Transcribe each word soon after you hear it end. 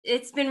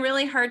It's been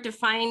really hard to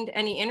find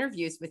any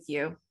interviews with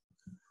you.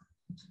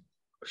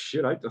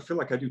 Shit, I feel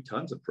like I do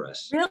tons of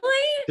press.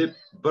 Really?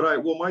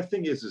 Well, my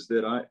thing is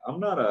that I'm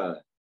not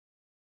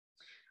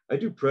I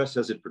do press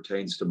as it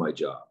pertains to my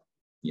job.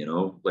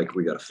 Like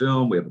we got a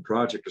film, we have a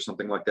project or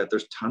something like that.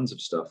 There's tons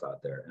of stuff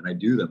out there and I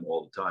do them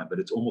all the time, but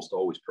it's almost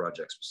always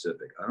project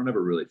specific. I don't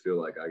ever really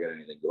feel like I got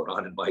anything going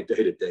on in my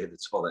day to day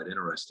that's all that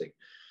interesting.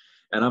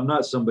 And I'm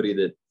not somebody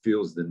that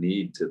feels the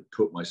need to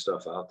put my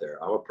stuff out there.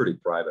 I'm a pretty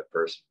private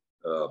person.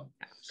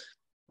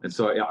 And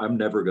so I'm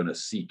never going to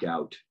seek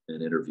out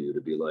an interview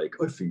to be like,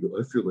 I feel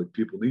like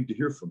people need to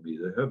hear from me.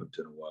 They haven't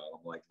in a while.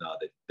 I'm like, nah,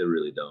 they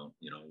really don't.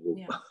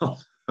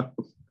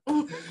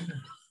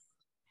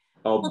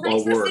 Well,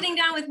 thanks for sitting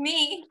down with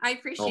me. I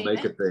appreciate it. I'll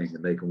make a thing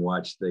and they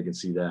can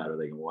see that or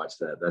they can watch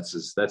that.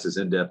 That's as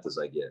in-depth as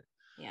I get.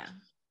 Yeah.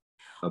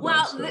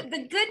 Well,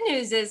 the good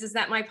news is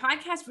that my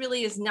podcast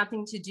really is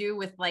nothing to do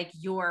with like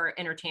your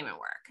entertainment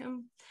work.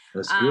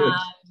 That's good.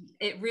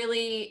 It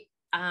really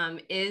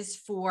is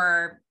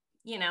for,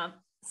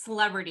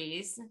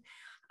 celebrities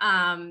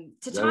to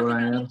talk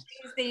about the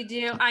things they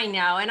do. I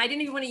know. And I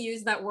didn't even want to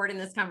use that word in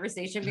this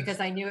conversation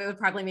because I knew it would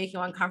probably make you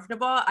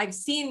uncomfortable. I've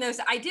seen those.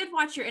 I did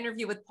watch your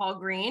interview with Paul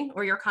Green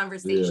or your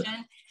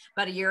conversation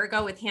about a year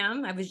ago with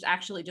him. I was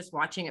actually just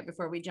watching it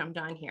before we jumped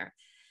on here.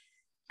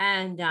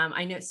 And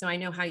I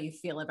know how you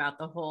feel about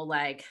the whole,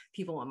 like,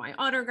 people want my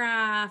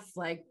autograph,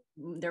 like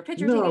their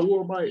picture. No,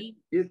 well,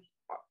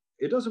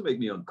 it doesn't make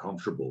me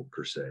uncomfortable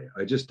per se.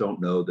 I just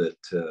don't know that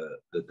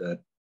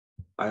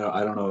I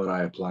don't know that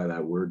I apply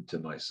that word to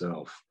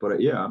myself,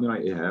 but yeah, I mean,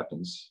 it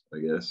happens, I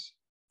guess.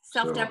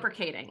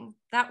 Self-deprecating.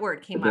 That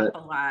word came up a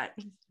lot.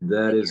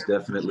 That is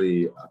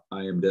definitely,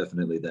 I am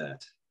definitely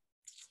that.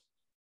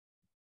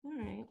 All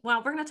right.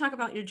 Well, we're going to talk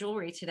about your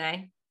jewelry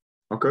today.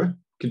 Okay.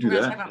 Can do that. We're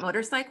going to talk about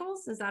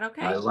motorcycles. Is that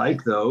okay? I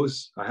like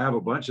those. I have a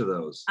bunch of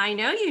those. I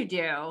know you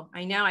do.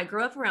 I know. I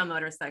grew up around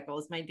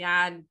motorcycles. My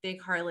dad, big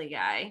Harley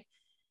guy.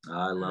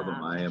 I love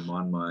them. I am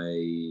on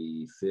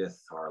my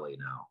 5th Harley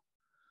now.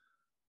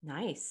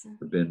 Nice.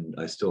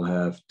 I still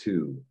have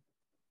 2.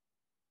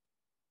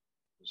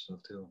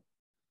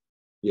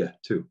 Yeah,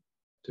 2.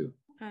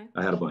 Okay.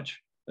 I had a bunch.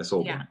 I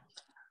sold one.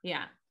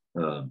 Yeah.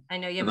 I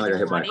know you have. I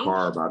hit my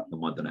car about a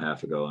month and a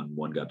half ago, and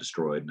one got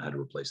destroyed, and I had to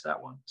replace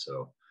that one.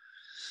 So,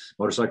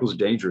 motorcycles are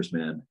dangerous,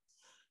 man.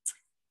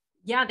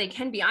 Yeah, they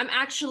can be.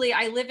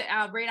 I live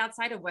right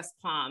outside of West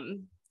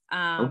Palm.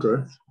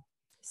 Okay.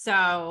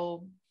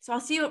 So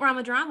I'll see you at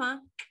Rama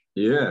Drama.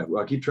 Yeah,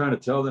 well, I keep trying to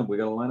tell them we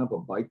got to line up a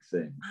bike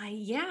thing.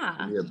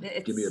 Yeah.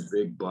 Give me a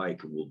big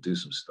bike and we'll do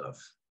some stuff.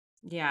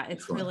 Yeah,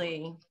 it's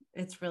really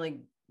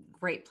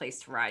great place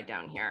to ride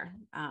down here.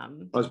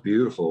 That's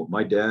beautiful.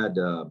 My dad's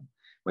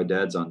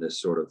on this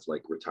sort of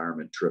like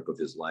retirement trip of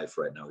his life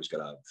right now. He's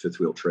got a 5th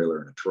wheel trailer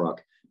and a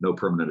truck, no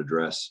permanent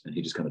address, and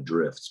he just kind of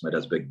drifts. My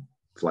dad's a big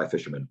fly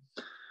fisherman.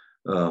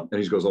 And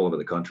he goes all over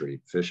the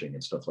country fishing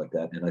and stuff like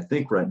that. And I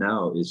think right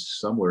now is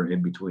somewhere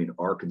in between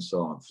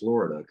Arkansas and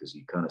Florida because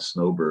he kind of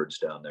snowbirds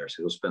down there.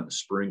 So he'll spend the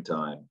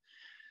springtime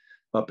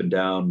up and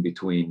down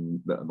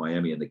between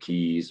Miami and the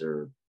Keys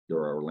or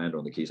Orlando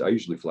and the Keys. I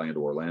usually fly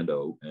into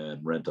Orlando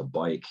and rent a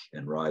bike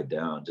and ride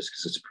down just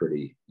because it's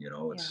pretty,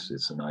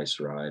 it's a nice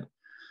ride.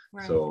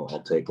 Right. So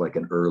I'll take like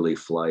an early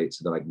flight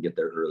so that I can get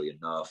there early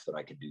enough that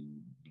I can do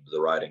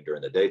the riding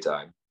during the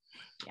daytime.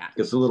 Yeah.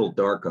 It's a little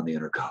dark on the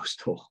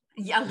intercoastal.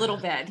 Yeah, a little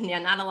bit. Yeah,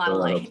 not a lot of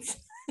lights.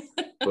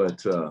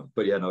 but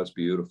yeah, no, it's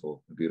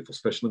beautiful. Beautiful,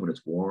 especially when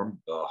it's warm.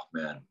 Oh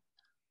man,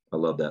 I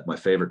love that. My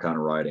favorite kind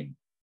of riding.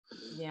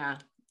 Yeah,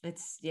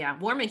 it's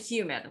warm and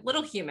humid. A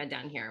little humid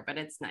down here, but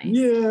it's nice.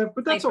 Yeah,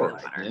 but that's all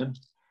right, man.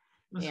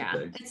 That's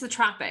okay. It's the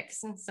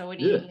tropics, and so what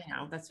do you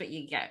that's what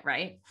you get,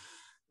 right?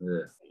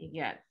 Yeah. You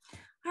get.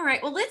 All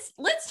right. Well,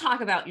 let's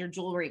talk about your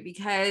jewelry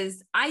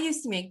because I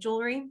used to make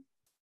jewelry.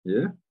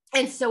 Yeah.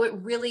 And so it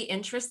really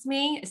interests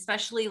me,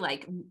 especially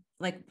like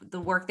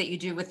the work that you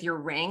do with your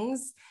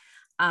rings.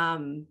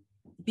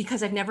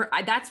 Because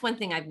that's one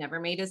thing I've never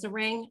made as a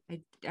ring.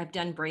 I've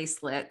done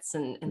bracelets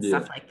and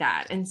stuff like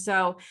that. And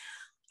so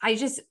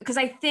because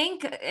I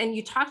think, and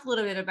you talked a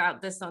little bit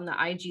about this on the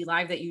IG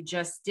live that you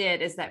just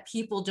did, is that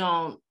people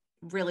don't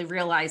really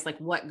realize like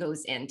what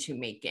goes into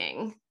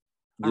making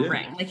a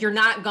ring. Like you're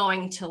not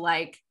going to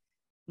like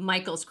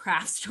Michael's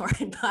craft store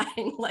and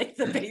buying like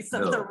the base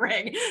of the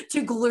ring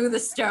to glue the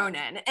stone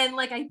in. And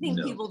like, I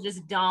think people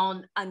just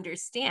don't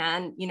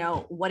understand,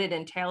 what it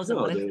entails and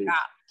what it's got.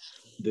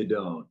 They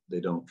don't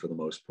for the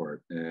most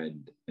part.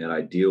 And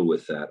I deal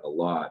with that a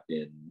lot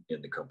in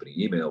the company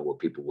email where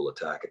people will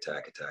attack.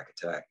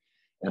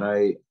 And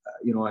I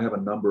have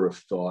a number of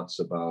thoughts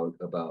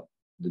about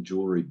the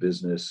jewelry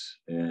business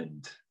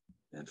and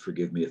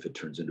forgive me if it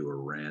turns into a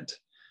rant,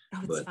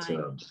 but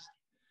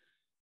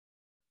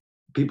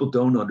people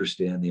don't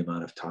understand the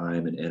amount of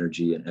time and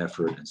energy and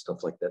effort and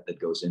stuff like that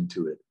goes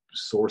into it.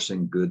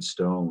 Sourcing good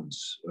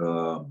stones.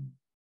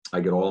 I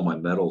get all my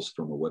metals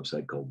from a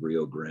website called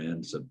Rio Grande.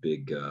 It's a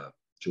big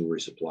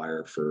jewelry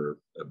supplier for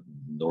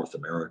North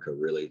America,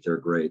 really. They're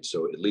great.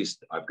 So at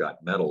least I've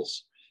got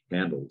metals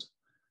handled.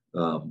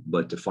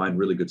 But to find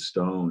really good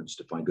stones,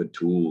 to find good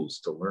tools,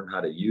 to learn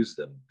how to use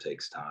them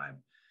takes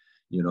time.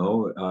 You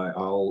know,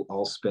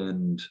 I'll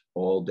spend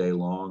all day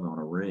long on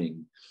a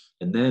ring,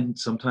 and then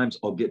sometimes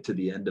I'll get to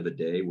the end of a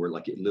day where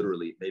like it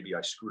literally, maybe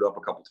I screwed up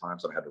a couple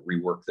times and I had to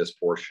rework this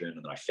portion,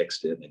 and then I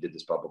fixed it and I did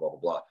this blah blah blah blah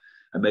blah.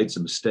 I made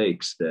some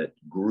mistakes that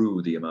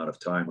grew the amount of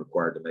time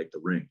required to make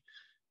the ring.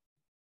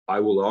 I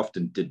will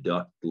often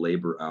deduct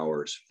labor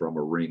hours from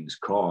a ring's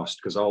cost,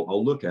 because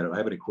I'll look at it. I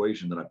have an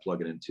equation that I plug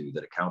it into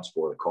that accounts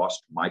for the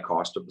cost, my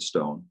cost of the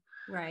stone,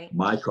 Right.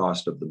 my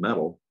cost of the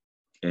metal,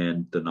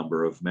 and the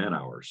number of man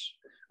hours.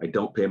 I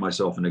don't pay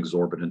myself an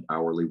exorbitant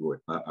hourly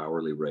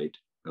rate.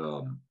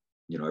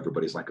 You know,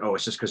 everybody's like, "Oh,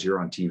 it's just because you're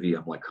on TV."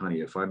 I'm like,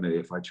 "Honey, if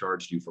I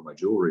charged you for my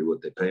jewelry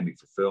what they pay me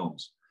for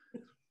films,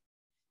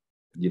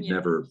 you'd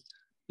never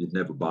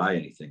buy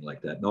anything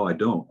like that." No, I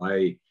don't.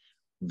 I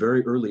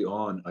very early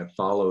on, I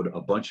followed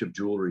a bunch of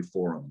jewelry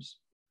forums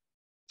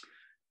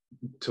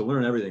to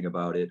learn everything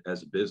about it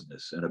as a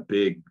business. And a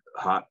big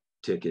hot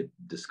ticket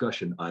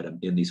discussion item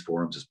in these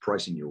forums is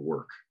pricing your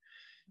work.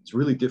 It's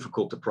really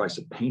difficult to price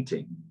a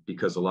painting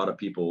because a lot of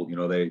people, you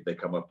know, they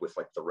come up with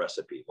like the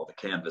recipe. Well, the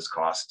canvas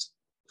costs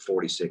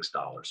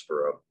 $46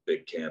 for a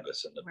big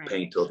canvas, and the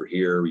paint over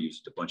here, we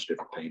used a bunch of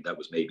different paint. That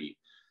was maybe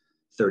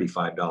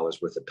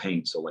 $35 worth of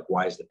paint. So like,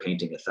 why is the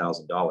painting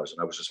 $1,000? And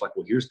I was just like,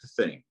 well, here's the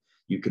thing.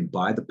 You can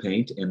buy the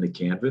paint and the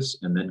canvas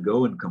and then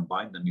go and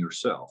combine them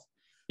yourself.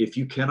 If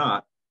you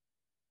cannot,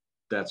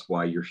 that's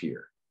why you're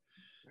here.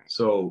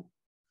 So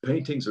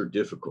paintings are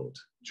difficult.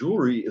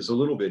 Jewelry is a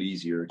little bit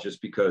easier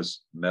just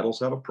because metals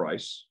have a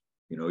price.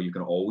 You know, you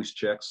can always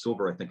check.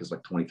 Silver, I think, is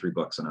like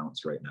 $23 an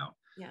ounce right now.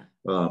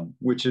 Yeah.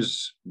 Which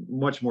is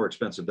much more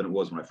expensive than it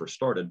was when I first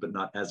started, but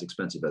not as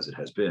expensive as it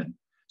has been.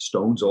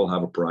 Stones all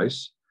have a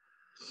price.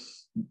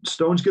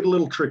 Stones get a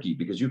little tricky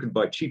because you can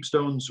buy cheap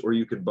stones, or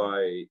you can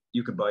buy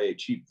a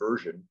cheap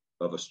version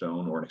of a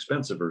stone or an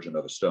expensive version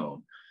of a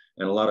stone.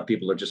 And a lot of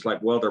people are just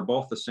like, well, they're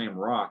both the same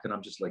rock. And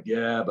I'm just like,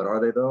 yeah, but are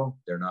they though?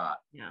 They're not.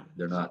 Yeah.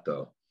 They're not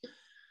though.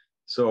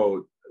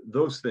 So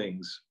those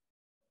things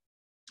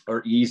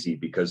are easy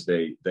because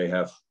they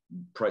have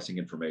pricing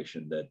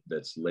information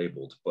that's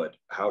labeled, but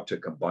how to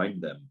combine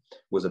them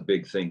was a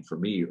big thing for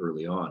me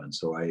early on. And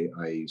so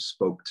I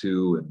spoke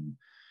to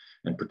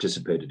and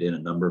participated in a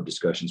number of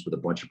discussions with a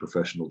bunch of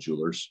professional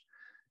jewelers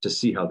to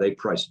see how they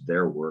priced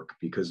their work,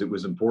 because it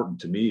was important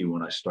to me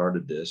when I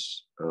started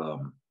this.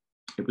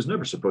 It was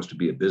never supposed to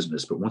be a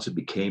business, but once it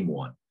became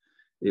one,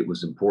 it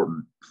was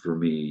important for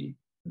me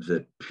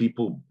that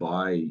people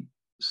buy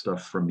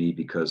stuff from me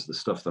because the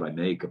stuff that I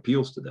make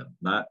appeals to them,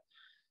 not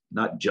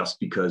just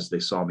because they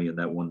saw me in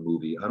that one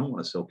movie. I don't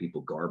want to sell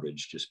people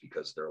garbage just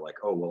because they're like,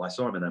 oh, well, I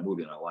saw him in that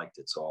movie and I liked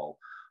it, so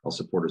I'll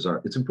support his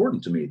art. It's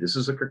important to me. This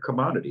is like a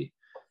commodity,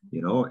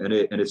 you know, and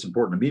it's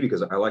important to me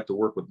because I like to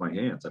work with my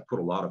hands. I put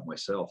a lot of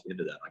myself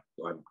into that.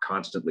 I'm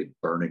constantly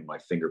burning my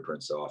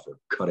fingerprints off or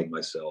cutting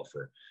myself,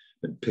 or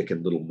been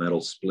picking little metal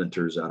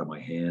splinters out of my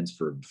hands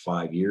for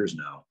 5 years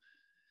now.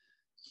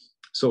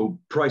 So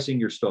pricing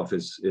your stuff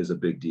is a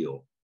big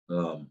deal.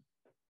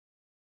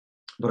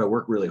 But I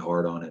work really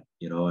hard on it,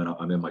 you know, and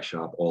I'm in my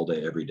shop all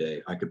day, every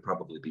day. I could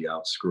probably be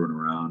out screwing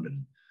around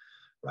and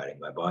riding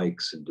my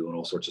bikes and doing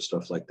all sorts of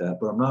stuff like that,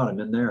 but I'm not. I'm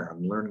in there.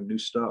 I'm learning new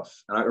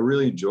stuff, and I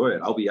really enjoy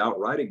it. I'll be out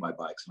riding my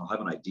bikes and I'll have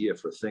an idea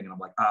for a thing, and I'm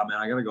like, man,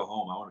 I gotta go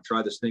home. I want to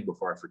try this thing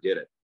before I forget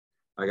it.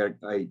 I gotta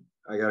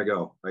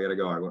go. I'm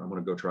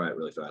gonna go try it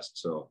really fast.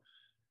 So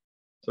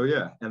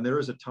yeah, and there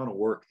is a ton of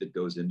work that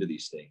goes into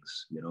these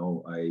things. You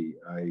know,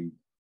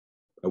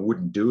 I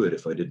wouldn't do it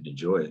if I didn't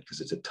enjoy it, because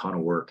it's a ton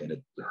of work and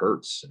it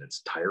hurts and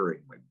it's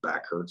tiring. My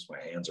back hurts. My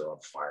hands are on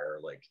fire.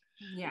 Like,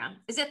 yeah.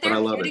 Is it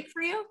therapeutic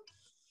for you?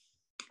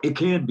 It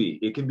can be.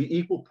 It can be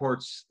equal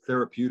parts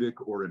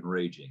therapeutic or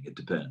enraging. It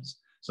depends.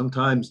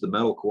 Sometimes the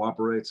metal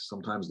cooperates.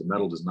 Sometimes the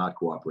metal does not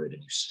cooperate,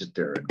 and you sit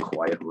there in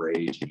quiet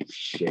rage and you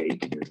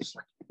shake and you're just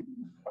like,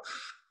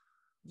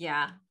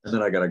 yeah. And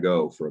then I got to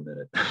go for a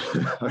minute.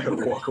 I got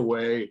to walk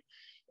away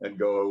and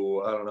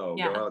go, I don't know,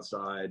 go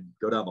outside,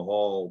 go down the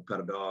hall, pet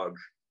a dog.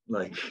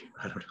 Like,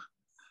 I don't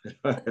know.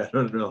 I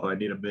don't know. I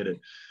need a minute.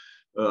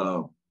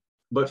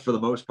 But for the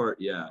most part,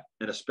 yeah.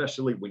 And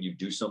especially when you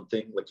do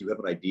something, like you have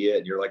an idea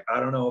and you're like, I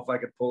don't know if I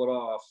could pull it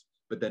off,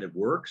 but then it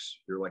works.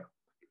 You're like,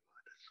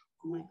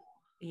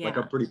 like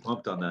I'm pretty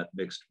pumped on that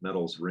mixed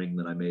metals ring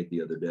that I made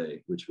the other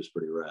day, which was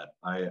pretty rad.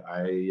 I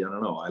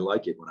don't know. I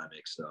like it when I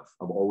make stuff.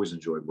 I've always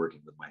enjoyed working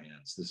with my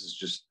hands. This is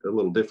just a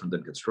little different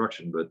than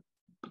construction, but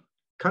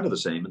kind of the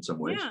same in some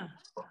ways. Yeah.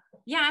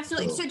 Yeah,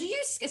 absolutely.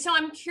 So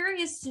I'm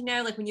curious to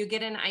know, like, when you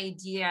get an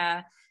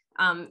idea,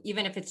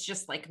 even if it's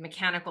just like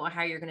mechanical or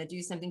how you're going to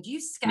do something, do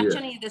you sketch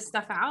any of this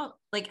stuff out?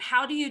 Like,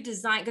 how do you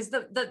design? Because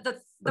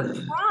the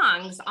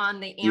prongs on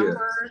the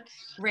amber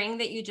ring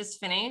that you just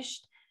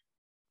finished,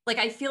 like,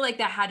 I feel like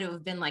that had to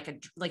have been like you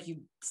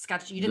didn't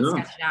sketch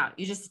it out.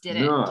 You just did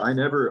it. No, I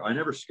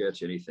never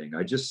sketch anything.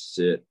 I just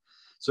sit.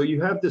 So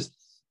you have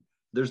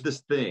there's this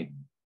thing,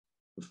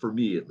 for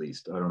me at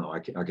least, I don't know, I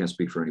can't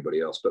speak for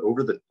anybody else, but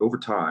over the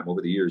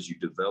years, you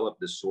develop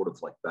this sort of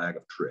like bag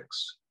of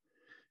tricks.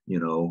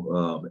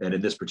 And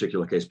in this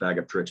particular case, bag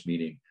of tricks,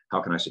 meaning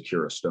how can I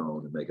secure a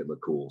stone and make it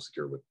look cool,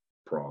 secure with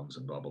prongs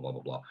and blah, blah, blah,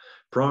 blah, blah.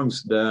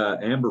 Prongs, the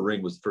amber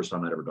ring was the first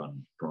time I'd ever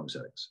done prong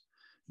settings.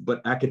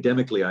 But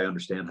academically, I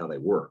understand how they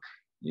work,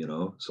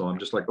 So I'm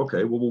just like,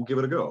 okay, well, we'll give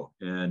it a go.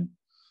 And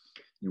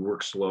you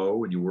work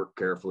slow and you work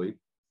carefully.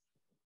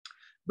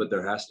 But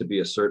there has to be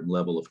a certain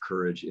level of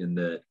courage in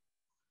that,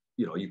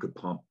 you could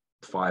pump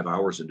 5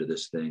 hours into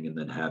this thing and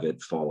then have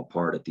it fall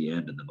apart at the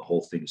end, and then the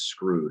whole thing is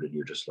screwed, and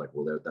you're just like,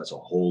 well, that's a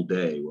whole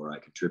day where I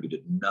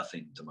contributed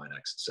nothing to my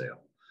next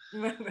sale.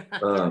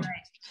 Right.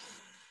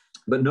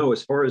 But no,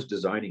 as far as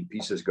designing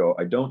pieces go,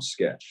 I don't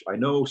sketch. I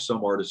know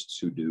some artists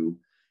who do,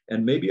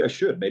 and maybe I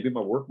should. Maybe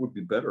my work would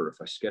be better if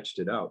I sketched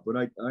it out, but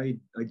I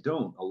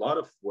don't. A lot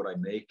of what I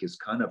make is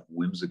kind of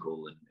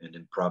whimsical and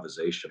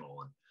improvisational,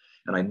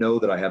 and I know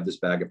that I have this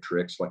bag of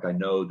tricks. Like I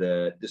know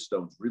that this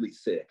stone's really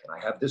thick, and I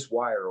have this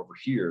wire over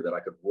here that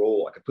I could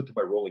put through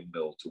my rolling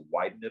mill to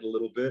widen it a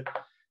little bit,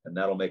 and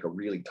that'll make a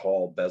really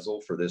tall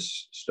bezel for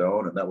this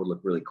stone, and that would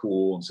look really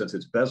cool. And since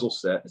it's bezel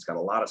set, it's got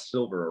a lot of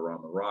silver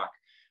around the rock.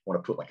 I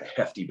want to put like a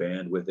hefty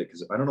band with it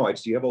because I don't know.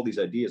 You have all these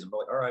ideas. I'm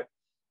like, all right,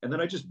 and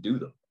then I just do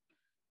them,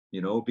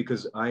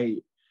 because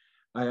I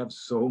have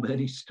so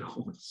many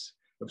stones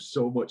of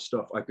so much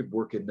stuff. I could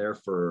work in there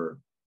for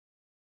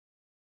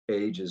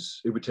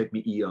ages. It would take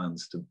me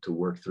eons to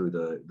work through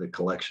the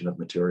collection of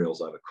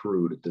materials I've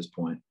accrued at this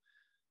point.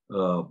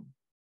 But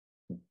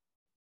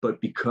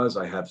because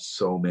I have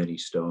so many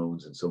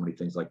stones and so many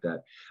things like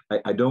that,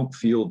 I don't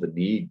feel the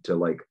need to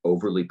like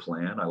overly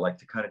plan. I like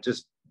to kind of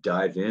just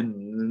dive in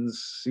and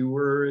see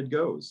where it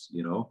goes,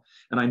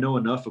 and I know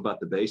enough about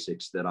the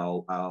basics that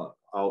I'll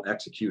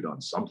execute on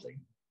something.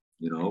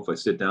 If I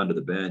sit down to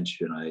the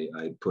bench and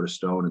I put a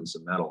stone in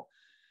some metal,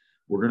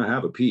 we're going to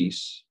have a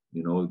piece.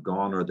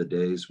 Gone are the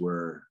days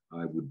where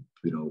I would,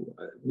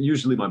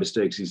 usually my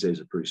mistakes these days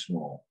are pretty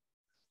small.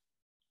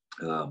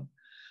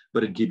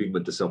 But in keeping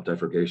with the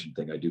self-deprecation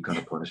thing, I do kind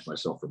of punish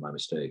myself for my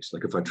mistakes.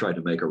 Like if I tried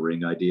to make a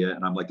ring idea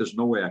and I'm like, there's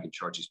no way I can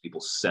charge these people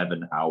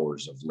 7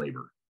 hours of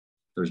labor.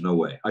 There's no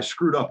way. I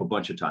screwed up a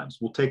bunch of times.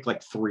 We'll take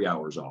like 3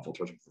 hours off. I'll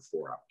charge them for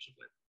 4 hours of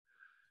labor.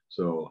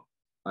 So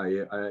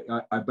I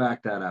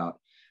back that out.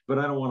 But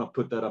I don't want to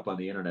put that up on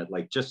the internet.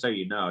 Like, just so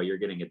you know, you're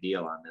getting a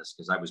deal on this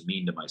because I was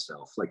mean to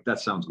myself. Like, that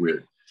sounds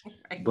weird.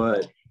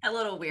 But a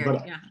little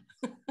weird, yeah.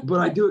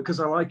 But I do it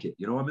because I like it.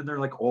 I'm in there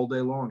like all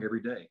day long,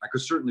 every day. I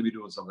could certainly be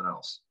doing something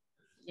else.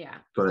 Yeah.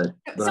 But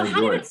so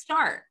how did it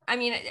start? I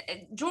mean,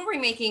 jewelry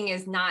making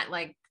is not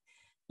like,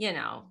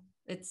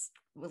 it's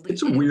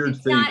a weird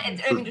thing.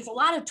 There's a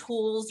lot of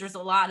tools. There's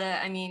a lot of,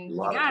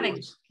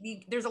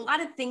 there's a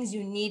lot of things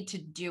you need to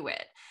do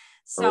it.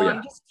 So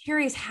I'm just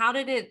curious, how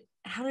did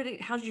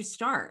you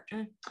start?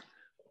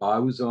 I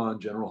was on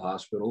General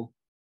Hospital,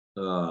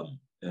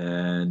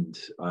 and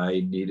I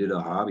needed a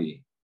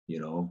hobby.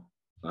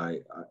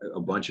 A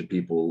bunch of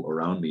people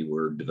around me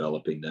were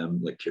developing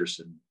them, like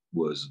Kirsten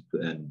was,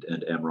 and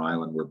Em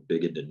Ryland were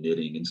big into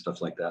knitting and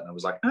stuff like that. And I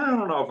was like, I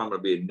don't know if I'm going to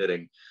be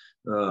knitting.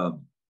 No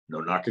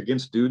knock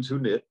against dudes who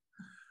knit,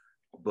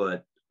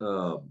 but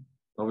I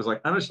was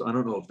like, I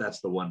don't know if that's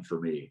the one for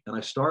me. And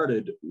I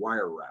started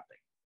wire wrapping.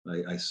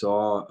 I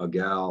saw a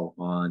gal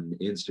on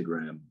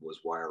Instagram was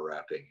wire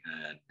wrapping,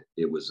 and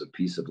it was a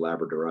piece of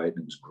labradorite,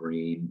 and it was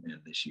green,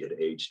 and she had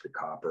aged the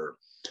copper.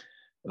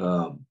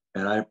 And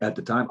at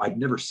the time, I'd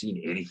never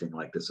seen anything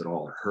like this at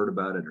all, or heard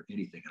about it or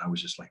anything. And I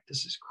was just like,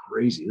 this is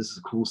crazy. This is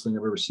the coolest thing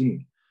I've ever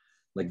seen.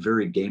 Like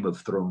very Game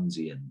of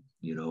Thronesian,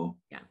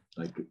 Yeah.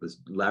 Like this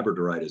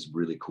labradorite is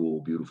really cool,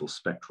 beautiful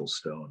spectral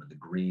stone. And the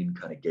green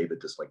kind of gave it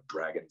this like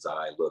dragon's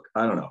eye look.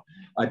 I don't know.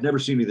 I'd never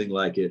seen anything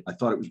like it. I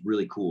thought it was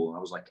really cool. And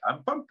I was like,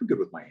 I'm good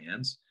with my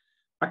hands.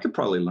 I could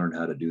probably learn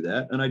how to do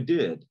that. And I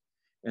did.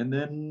 And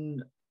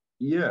then,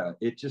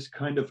 it just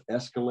kind of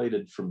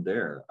escalated from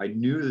there. I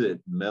knew that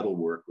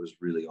metalwork was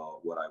really all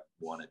what I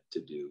wanted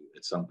to do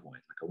at some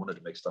point. Like I wanted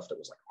to make stuff that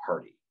was like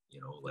hardy,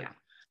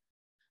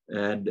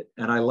 And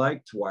I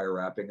liked wire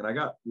wrapping, and I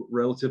got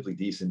relatively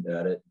decent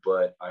at it,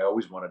 but I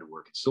always wanted to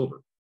work in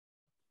silver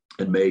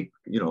and make,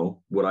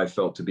 what I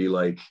felt to be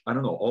like, I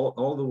don't know,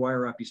 all the wire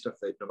wrappy stuff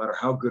that no matter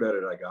how good at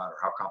it I got or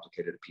how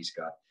complicated a piece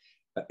got,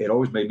 it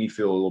always made me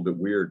feel a little bit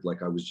weird.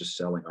 Like I was just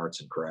selling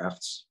arts and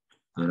crafts,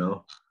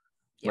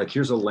 Like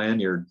here's a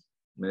lanyard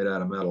made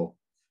out of metal.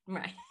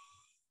 Right.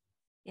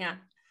 Yeah.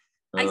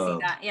 I see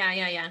that.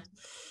 Yeah.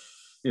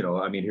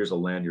 Here's a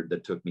lanyard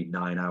that took me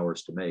 9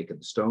 hours to make, and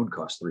the stone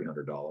cost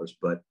 $300,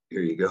 but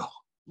here you go.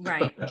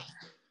 Right.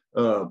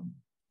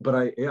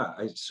 But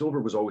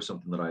silver was always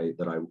something that I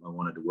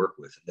wanted to work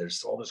with. And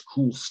there's all this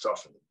cool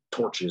stuff and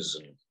torches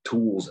and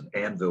tools and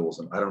anvils.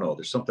 And I don't know,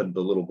 there's something,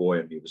 the little boy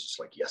in me was just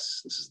like,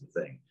 yes, this is the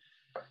thing.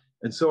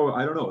 And so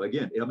I don't know,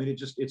 again,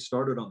 it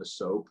started on the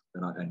soap,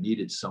 and I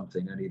needed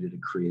something. I needed a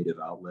creative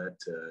outlet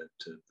to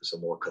some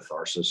more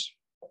catharsis,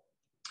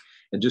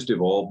 and just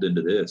evolved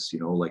into this,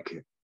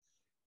 like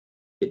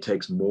it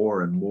takes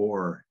more and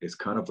more. It's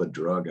kind of a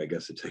drug, I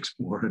guess. It takes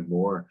more and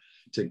more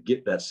to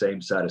get that same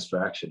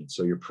satisfaction.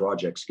 So your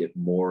projects get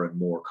more and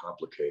more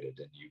complicated,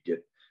 and you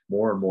get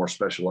more and more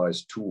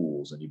specialized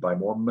tools, and you buy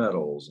more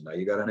metals, and now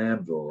you got an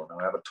anvil, and now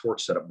I have a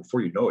torch set up.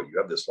 Before you know it, you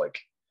have this, like,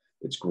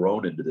 it's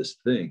grown into this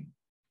thing.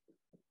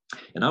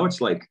 And now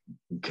it's like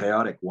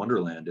chaotic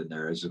wonderland in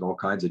there. There's all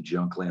kinds of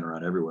junk laying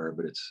around everywhere,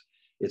 but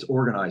it's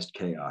organized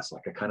chaos.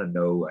 Like, I kind of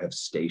know I have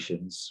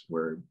stations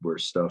where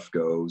stuff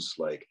goes,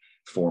 like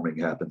forming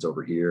happens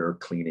over here,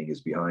 cleaning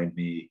is behind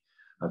me.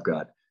 I've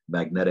got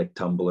magnetic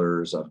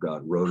tumblers, I've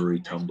got rotary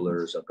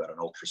tumblers, I've got an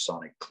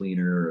ultrasonic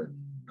cleaner, and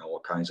all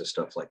kinds of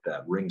stuff like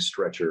that. Ring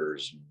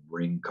stretchers,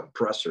 ring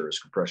compressors,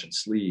 compression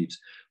sleeves,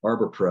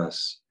 arbor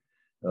press,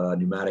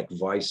 pneumatic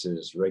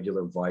vices,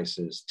 regular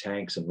vices,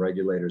 tanks and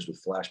regulators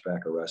with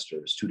flashback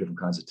arresters, 2 different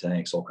kinds of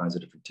tanks, all kinds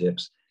of different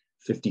tips,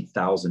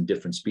 50,000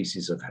 different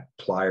species of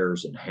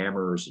pliers and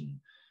hammers. And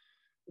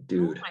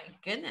dude, oh my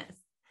goodness.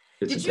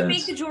 Did intense. You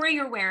make the jewelry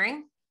you're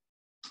wearing?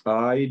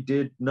 I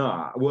did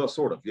not. Well,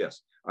 sort of,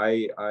 yes.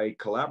 I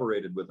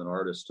collaborated with an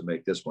artist to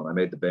make this one. I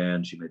made the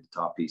band, she made the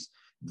top piece.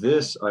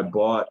 This I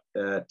bought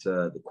at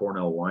the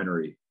Cornell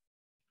Winery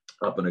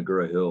up in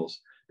Agoura Hills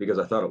because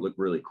I thought it looked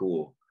really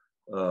cool.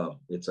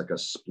 It's like a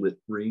split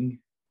ring.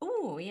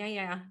 Oh,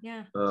 yeah.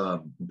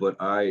 But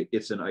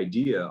it's an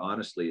idea,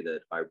 honestly,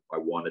 that I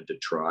wanted to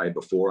try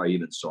before I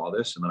even saw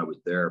this. And then I was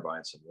there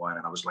buying some wine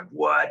and I was like,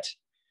 what?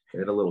 I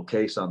had a little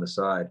case on the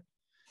side.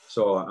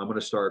 So I'm going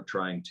to start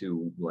trying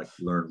to, like,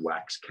 learn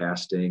wax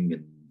casting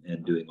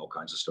and doing all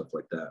kinds of stuff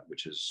like that,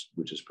 which is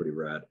pretty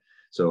rad.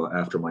 So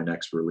after my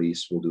next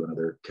release, we'll do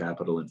another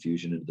capital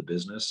infusion into the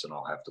business, and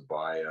I'll have to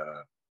buy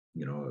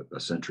a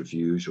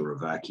centrifuge or a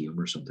vacuum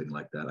or something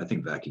like that. I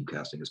think vacuum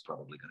casting is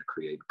probably going to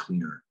create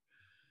cleaner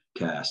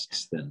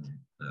casts than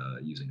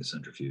using a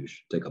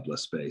centrifuge. Take up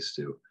less space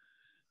too.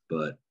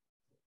 But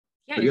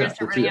you're going to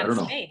start running out of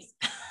space.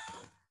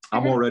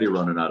 I'm already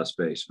running out of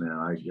space,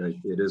 man.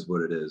 It is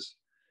what it is.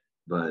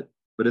 But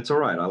it's all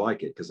right. I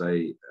like it because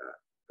I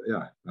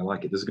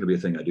like it. This is going to be a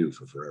thing I do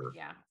for forever.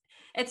 Yeah.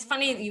 It's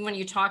funny when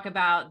you talk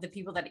about the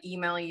people that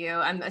email you.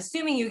 I'm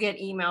assuming you get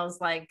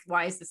emails like,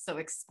 why is this so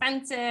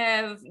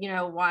expensive?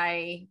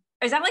 Why?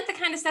 Is that like the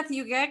kind of stuff that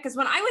you get? Because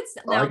when I would...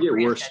 I get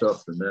worse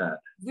stuff than that.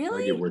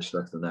 Really? I get worse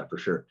stuff than that for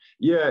sure.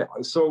 Yeah.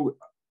 So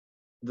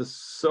the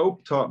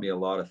soap taught me a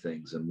lot of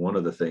things. And one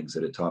of the things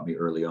that it taught me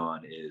early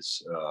on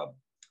is...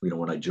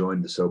 when I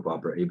joined the soap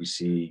opera,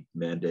 ABC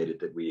mandated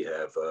that we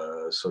have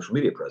a social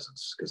media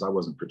presence because I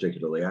wasn't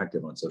particularly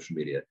active on social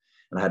media.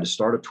 And I had to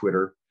start a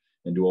Twitter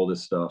and do all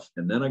this stuff.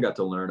 And then I got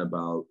to learn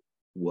about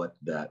what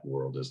that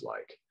world is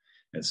like.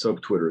 And soap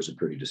Twitter is a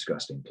pretty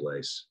disgusting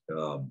place.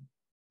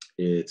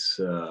 It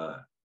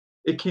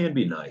can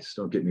be nice,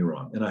 don't get me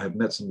wrong. And I have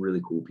met some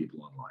really cool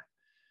people online.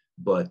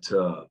 But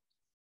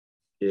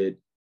it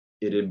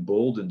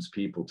emboldens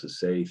people to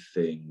say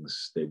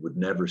things they would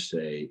never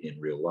say in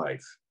real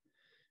life.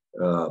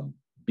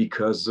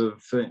 Because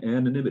of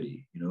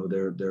anonymity,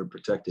 they're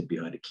protected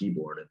behind a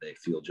keyboard and they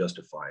feel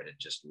justified in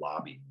just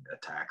lobbing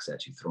attacks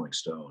at you, throwing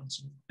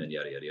stones and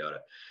yada, yada,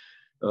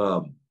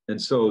 yada. And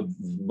so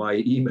my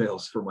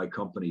emails for my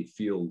company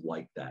feel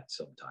like that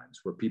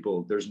sometimes, where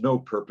people, there's no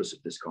purpose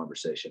of this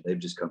conversation. They've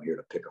just come here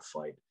to pick a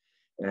fight.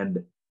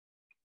 And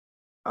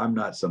I'm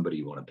not somebody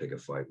you want to pick a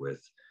fight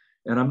with.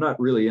 And I'm not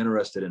really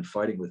interested in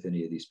fighting with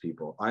any of these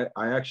people. I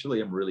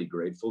actually am really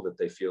grateful that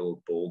they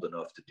feel bold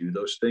enough to do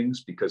those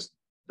things because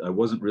I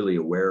wasn't really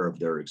aware of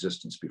their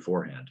existence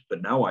beforehand.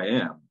 But now I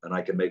am, and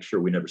I can make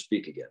sure we never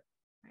speak again.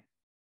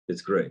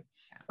 It's great.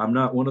 I'm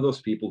not one of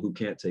those people who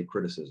can't take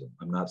criticism.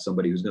 I'm not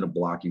somebody who's going to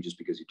block you just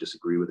because you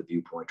disagree with a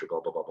viewpoint or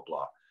blah, blah, blah, blah,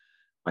 blah.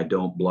 I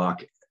don't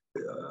block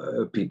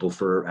people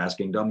for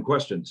asking dumb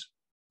questions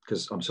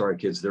because I'm sorry,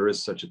 kids, there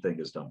is such a thing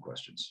as dumb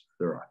questions.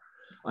 There are.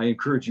 I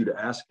encourage you to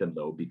ask them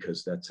though,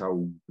 because that's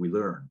how we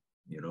learn,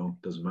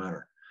 doesn't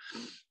matter.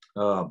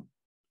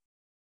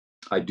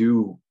 I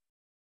do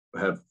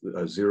have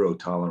a zero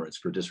tolerance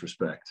for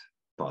disrespect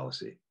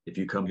policy. If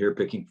you come here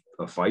picking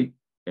a fight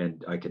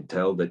and I can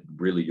tell that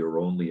really your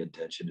only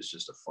intention is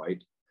just a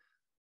fight,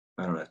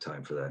 I don't have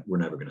time for that. We're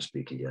never going to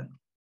speak again.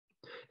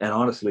 And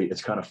honestly,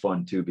 it's kind of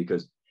fun too,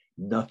 because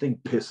nothing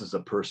pisses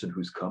a person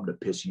who's come to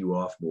piss you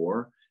off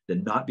more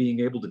than not being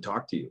able to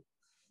talk to you.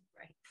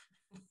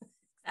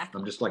 Exactly.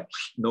 I'm just like,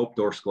 nope,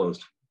 door's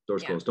closed.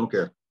 Door's closed. Don't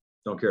care.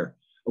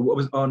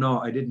 Oh no,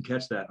 I didn't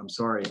catch that. I'm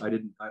sorry.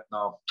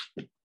 No,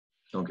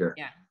 don't care.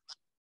 Yeah.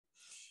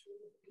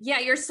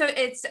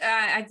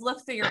 I've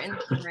looked through your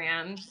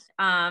Instagram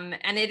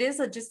and it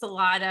is just a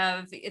lot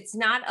of, it's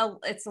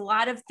a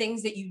lot of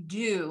things that you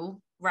do,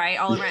 right?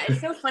 All around.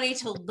 It's so funny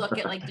to look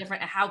at like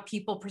different, how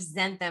people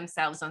present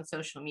themselves on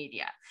social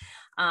media,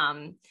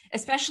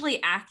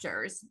 especially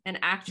actors and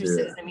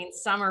actresses. Yeah. I mean,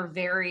 some are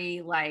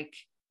very like,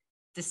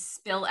 to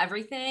spill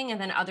everything, and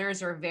then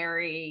others are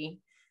very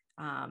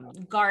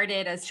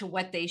guarded as to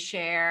what they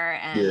share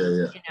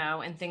and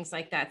and things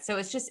like that. So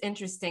it's just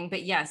interesting,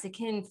 but yes, it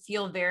can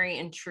feel very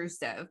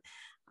intrusive.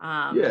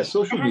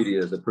 Social media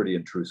is a pretty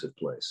intrusive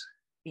place.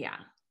 Yeah,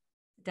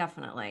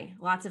 definitely.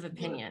 Lots of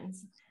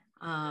opinions.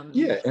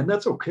 And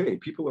that's okay.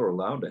 People are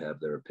allowed to have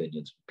their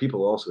opinions.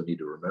 People also need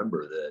to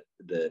remember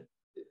that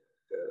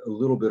a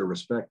little bit of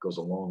respect goes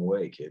a long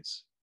way,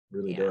 kids. It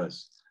really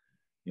does.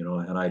 You know,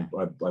 and I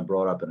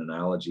brought up an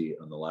analogy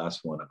on the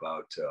last one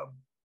about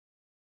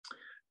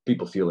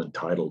people feel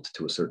entitled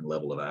to a certain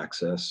level of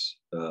access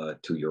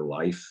to your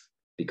life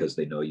because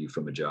they know you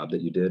from a job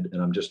that you did.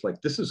 And I'm just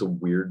like, this is a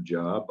weird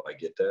job. I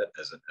get that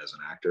as an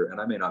actor, and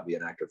I may not be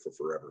an actor for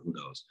forever. Who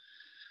knows?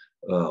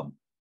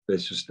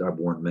 It's just, I've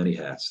worn many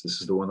hats.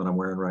 This is the one that I'm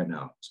wearing right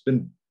now. It's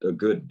been a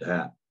good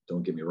hat.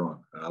 Don't get me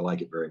wrong. I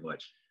like it very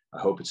much. I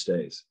hope it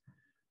stays.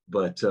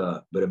 But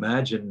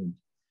imagine,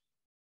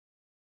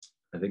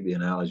 I think the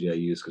analogy I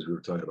use, because we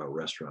were talking about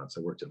restaurants.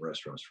 I worked in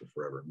restaurants for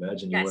forever.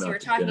 Imagine you went out to dinner.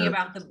 Yes, you were talking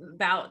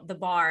about the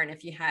bar, and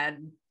if you had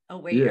a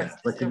waiter. Yeah,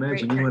 like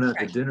imagine you went out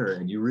to dinner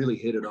and you really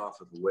hit it off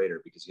with the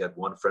waiter because you had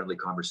one friendly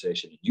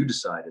conversation, and you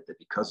decided that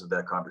because of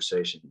that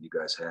conversation that you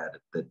guys had,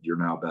 that you're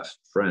now best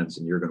friends,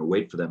 and you're going to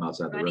wait for them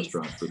outside the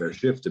restaurant for their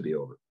shift to be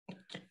over,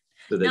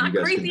 so that you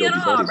guys can go be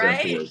buddies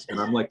afterwards.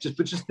 And I'm like,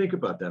 just think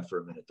about that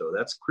for a minute, though.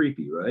 That's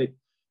creepy, right?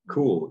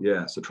 Cool.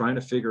 Yeah. So trying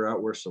to figure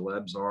out where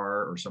celebs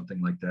are or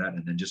something like that,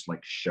 and then just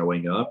like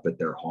showing up at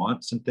their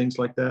haunts and things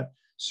like that.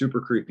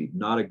 Super creepy.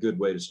 Not a good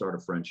way to start a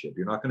friendship.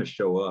 You're not going to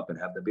show up and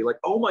have them be like,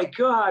 oh my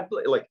God.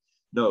 Like,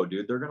 no,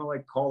 dude, they're going to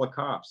like call the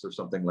cops or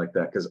something like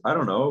that. Cause I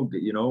don't know,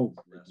 you know,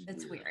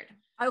 it's weird.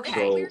 Okay.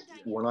 So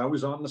when I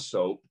was on the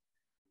soap,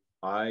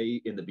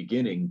 in the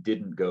beginning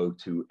didn't go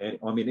to any,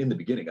 I mean, in the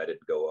beginning I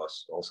didn't go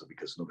also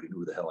because nobody knew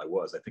who the hell I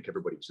was. I think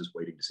everybody was just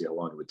waiting to see how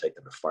long it would take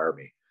them to fire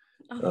me.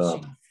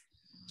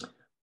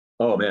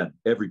 Oh man,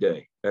 every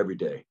day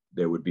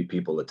there would be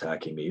people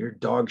attacking me. You're a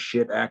dog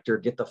shit actor.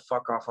 Get the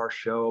fuck off our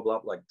show. Blah,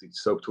 blah. Like,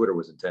 soap Twitter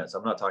was intense.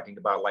 I'm not talking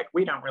about like,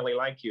 we don't really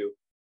like you.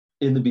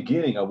 In the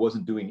beginning, I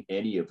wasn't doing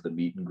any of the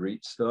meet and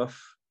greet stuff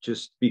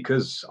just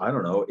because, I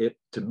don't know,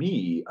 to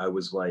me, I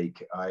was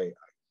like,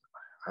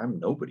 I'm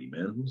nobody,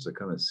 man. Who's to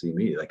come and see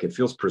me? Like, it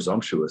feels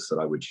presumptuous that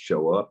I would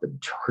show up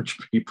and charge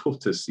people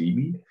to see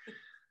me.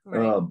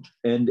 Right.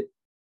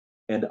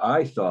 And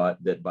I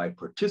thought that by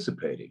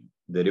participating,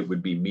 that it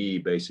would be me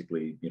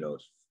basically, you know,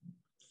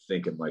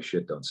 thinking my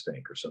shit don't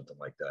stink or something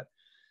like that.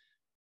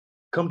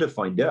 Come to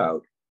find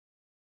out,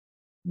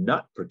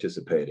 not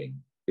participating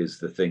is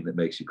the thing that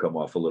makes you come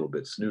off a little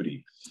bit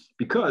snooty,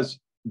 because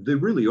they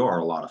really are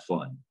a lot of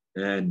fun.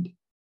 And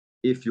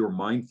if you're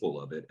mindful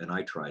of it, and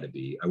I try to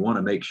be, I want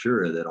to make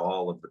sure that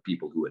all of the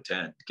people who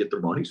attend get their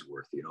money's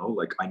worth, you know,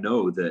 like I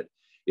know that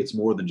it's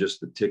more than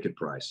just the ticket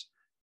price.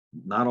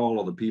 Not all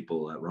of the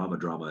people at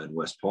Ramadrama in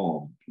West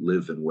Palm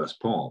live in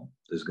West Palm.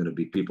 There's going to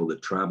be people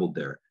that traveled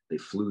there. They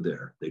flew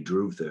there. They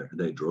drove there.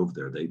 They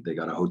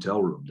got a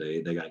hotel room.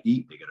 They got to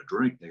eat. They got to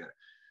drink.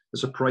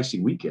 It's a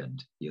pricey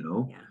weekend, you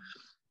know? Yeah.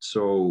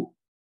 So,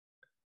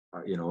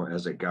 you know,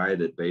 as a guy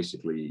that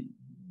basically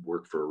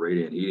worked for a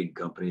radiant heating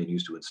company and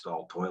used to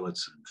install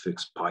toilets and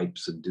fix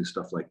pipes and do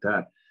stuff like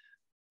that,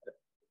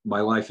 my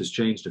life has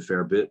changed a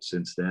fair bit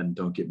since then.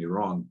 Don't get me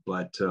wrong.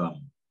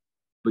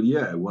 But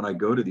yeah, when I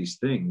go to these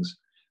things,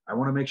 I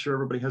want to make sure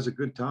everybody has a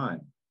good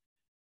time.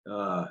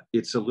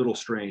 It's a little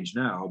strange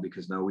now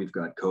because now we've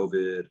got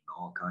COVID and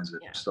all kinds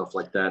of stuff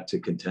like that to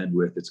contend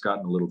with. It's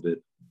gotten a little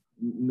bit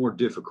more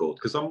difficult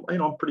because I'm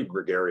pretty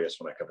gregarious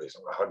when I come to these.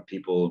 I'm going to hug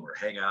people and we're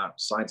hang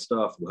out, sign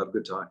stuff. We'll have a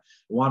good time.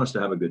 I want us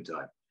to have a good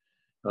time.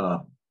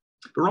 But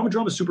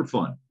Ramadrama is super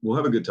fun. We'll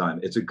have a good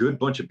time. It's a good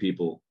bunch of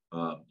people.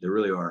 They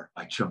really are.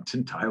 I jumped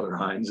in Tyler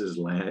Hines'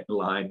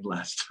 line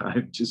last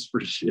time just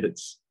for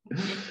shits.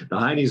 The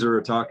Heinies are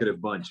a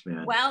talkative bunch,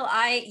 man. Well,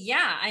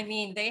 I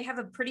mean, they have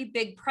a pretty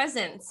big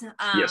presence.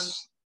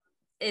 Yes.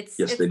 It's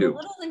a little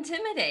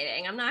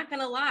intimidating. I'm not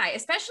going to lie,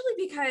 especially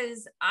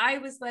because I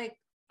was like,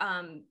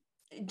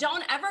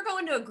 don't ever go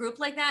into a group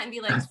like that and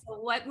be like, so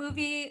what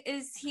movie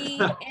is he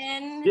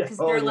in? Because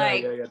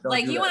they're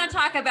you want to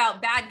talk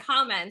about bad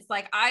comments.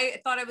 Like,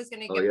 I thought I was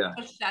going to get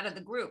pushed out of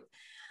the group.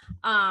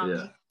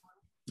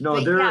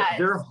 No,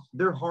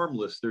 they're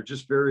harmless. They're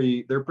just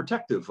they're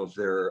protective of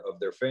their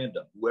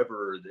fandom.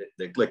 Whoever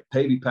they like,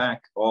 Paevey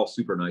Pack, all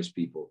super nice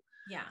people.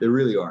 Yeah, they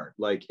really are.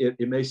 Like,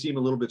 it may seem a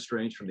little bit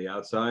strange from the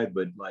outside,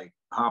 but like,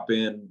 hop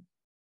in,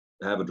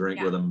 have a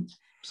drink with them,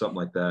 something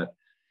like that.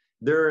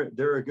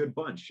 They're a good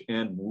bunch,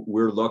 and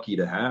we're lucky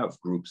to have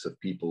groups of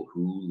people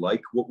who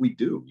like what we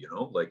do. You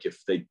know, like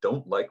if they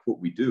don't like what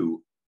we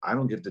do, I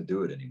don't get to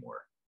do it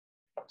anymore.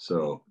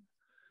 So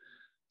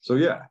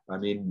yeah, I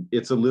mean,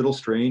 it's a little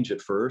strange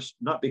at first,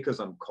 not because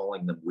I'm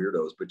calling them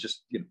weirdos, but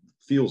just it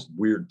feels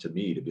weird to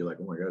me to be like,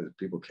 oh my God,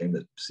 people came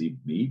to see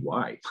me.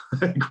 Why?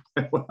 I'm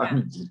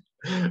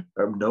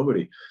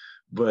nobody,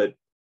 but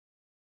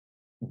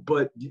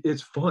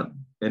it's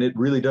fun, and it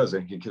really does,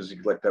 because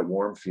you like that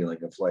warm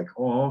feeling of like,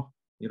 oh,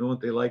 you know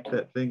what, they like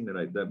that thing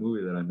that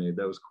movie that I made.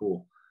 That was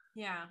cool.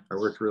 Yeah, I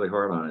worked really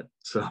hard on it,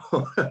 so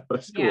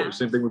that's cool. Yeah.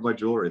 Same thing with my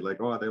jewelry.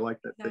 Like, oh, they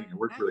like that thing. I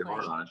worked really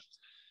hard on it.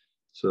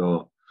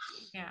 So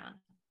yeah.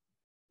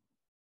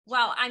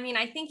 Well, I mean,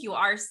 I think you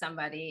are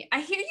somebody.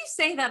 I hear you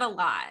say that a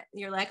lot.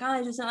 You're like, oh,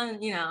 I just,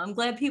 I'm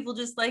glad people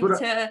just like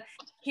to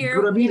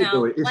hear. But I mean,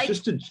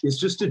 it's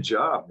just a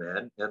job,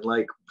 man. And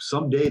like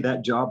someday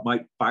that job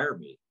might fire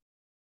me.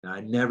 and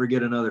I never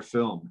get another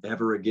film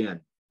ever again.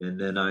 And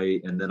then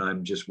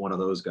I'm just one of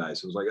those guys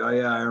who's like, oh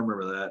yeah, I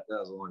remember that. That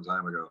was a long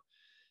time ago.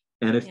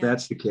 And if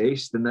that's the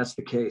case, then that's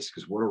the case,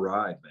 because what a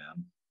ride,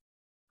 man.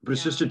 But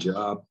it's just a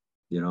job,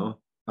 you know.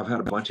 I've had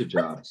a bunch of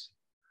jobs.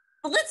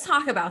 Let's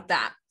talk about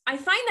that. I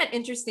find that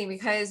interesting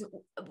because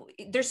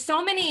there's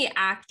so many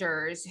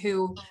actors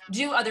who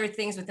do other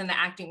things within the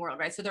acting world,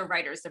 right? So they're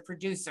writers, they're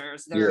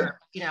producers, they're,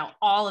 you know,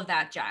 all of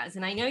that jazz.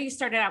 And I know you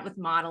started out with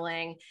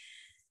modeling,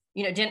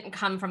 you know, didn't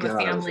come from a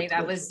family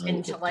that was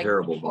into like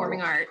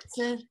performing arts.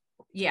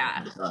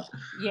 Yeah.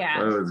 Yeah.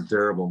 That was a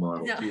terrible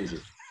model. No.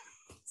 Jesus.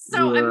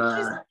 So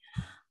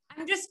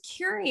I'm just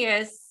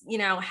curious, you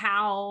know,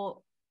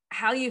 how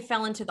you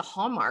fell into the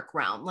Hallmark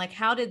realm. Like,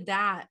 how did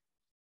that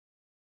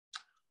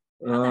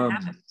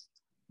happen?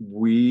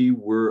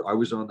 I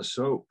was on the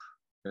soap,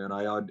 and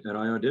I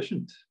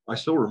auditioned. I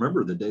still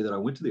remember the day that I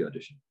went to the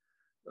audition.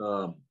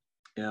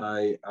 And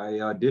I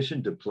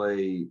auditioned to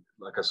play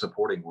like a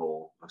supporting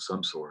role of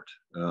some sort.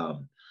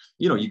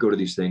 You know, you go to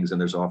these things and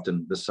there's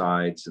often the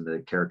sides and the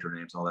character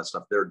names and all that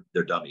stuff.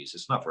 They're dummies.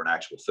 It's not for an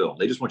actual film.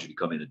 They just want you to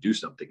come in and do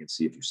something and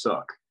see if you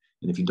suck.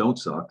 And if you don't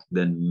suck,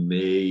 then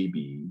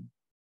maybe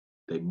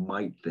they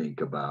might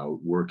think about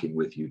working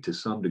with you to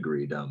some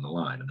degree down the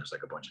line. And there's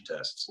like a bunch of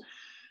tests.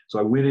 So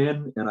I went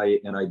in and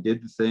I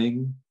did the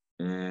thing.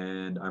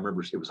 And I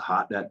remember it was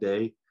hot that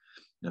day.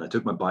 And I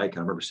took my bike. I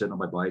remember sitting on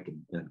my bike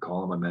and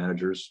calling my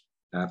managers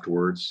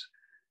afterwards,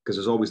 because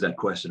there's always that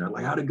question. I'm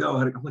like, how'd it go?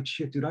 I'm like,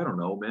 shit, dude, I don't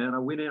know, man. I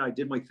went in, I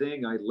did my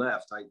thing, I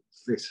left. I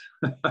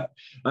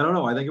don't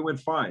know. I think it went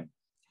fine.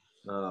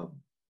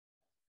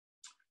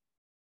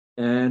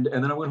 And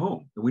then I went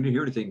home, and we didn't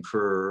hear anything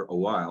for a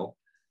while.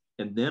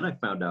 And then I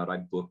found out I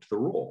booked the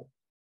role.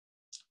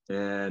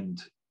 And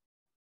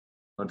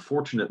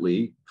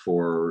unfortunately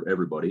for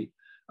everybody,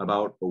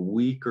 about a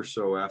week or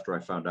so after I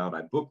found out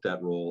I booked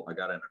that role, I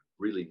got in a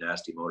really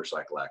nasty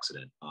motorcycle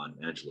accident on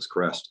Angeles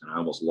Crest, and I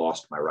almost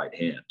lost my right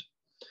hand.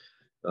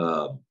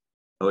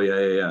 Oh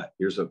yeah.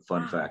 Here's a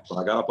fun fact. When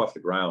I got up off the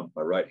ground,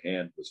 my right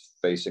hand was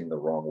facing the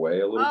wrong way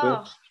a little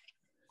bit.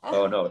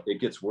 Oh no,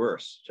 it gets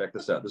worse. Check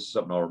this out. This is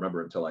something I'll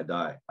remember until I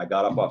die. I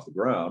got up off the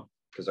ground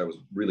because I was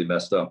really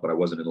messed up, but I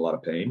wasn't in a lot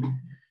of pain.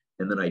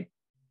 And then I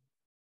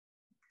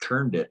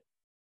turned it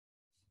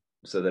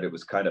so that it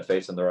was kind of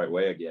facing the right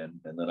way again.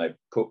 And then I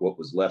put what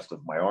was left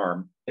of my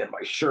arm in my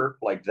shirt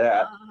like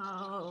that,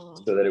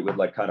 so that it would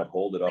like kind of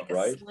hold it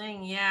upright.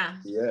 Sling, yeah.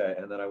 Yeah.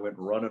 And then I went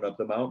running up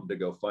the mountain to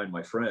go find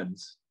my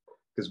friends,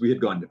 because we had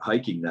gone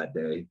hiking that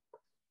day.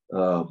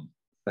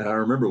 And I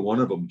remember one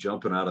of them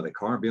jumping out of the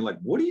car and being like,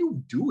 what are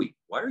you doing?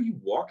 Why are you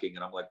walking?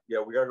 And I'm like, yeah,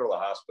 we got to go to the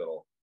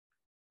hospital.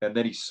 And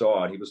then he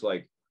saw it. He was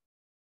like,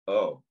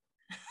 oh,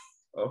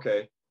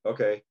 okay.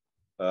 Okay.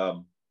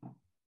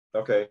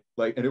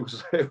 Like, and it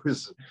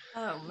was,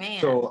 oh man.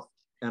 So,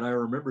 and I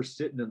remember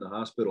sitting in the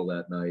hospital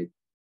that night.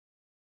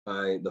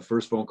 The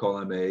first phone call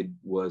I made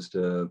was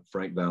to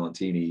Frank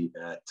Valentini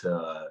at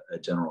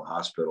General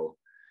Hospital.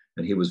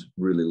 And he was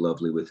really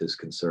lovely with his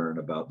concern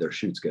about their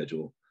shoot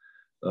schedule.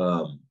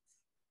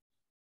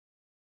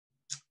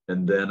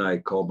 And then I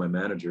called my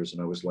managers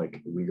and I was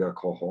like, we got to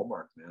call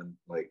Hallmark, man.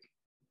 Like,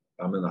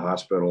 I'm in the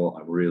hospital.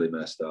 I'm really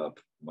messed up.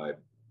 I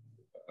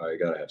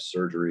got to have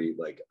surgery.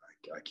 Like,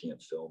 I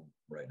can't film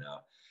right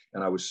now.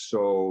 And I was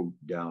so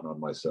down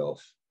on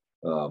myself.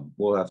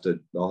 I'll have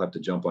to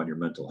jump on your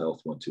mental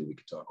health one too. We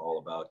could talk all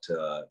about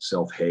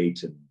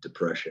self-hate and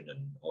depression and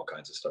all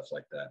kinds of stuff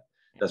like that.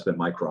 That's been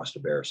my cross to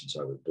bear since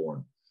I was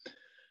born.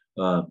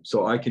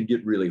 So I can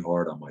get really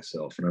hard on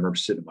myself. And I remember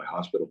sitting in my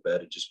hospital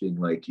bed and just being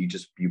like, you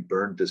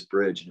burned this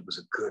bridge, and it was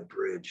a good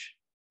bridge.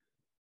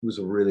 It was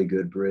a really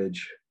good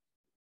bridge,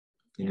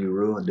 and you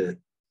ruined it,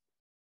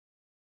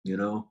 you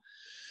know?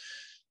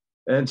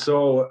 And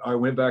so I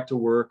went back to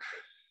work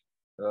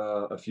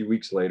a few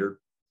weeks later.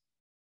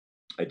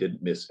 I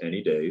didn't miss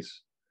any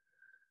days,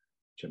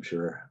 which I'm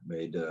sure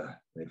made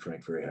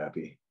Frank very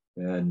happy.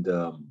 And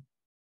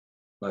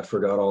I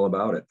forgot all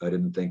about it. I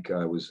didn't think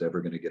I was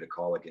ever going to get a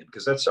call again,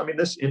 because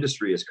this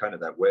industry is kind of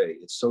that way.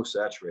 It's so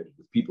saturated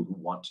with people who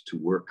want to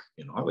work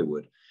in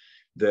Hollywood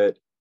that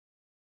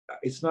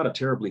it's not a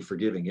terribly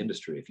forgiving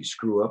industry. If you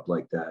screw up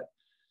like that,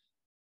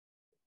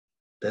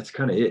 that's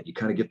kind of it. You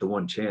kind of get the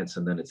one chance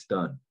and then it's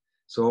done.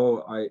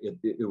 So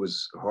it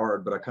was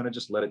hard, but I kind of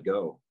just let it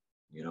go,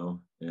 you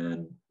know,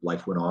 and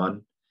life went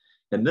on.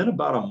 And then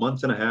about a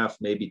month and a half,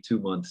 maybe 2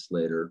 months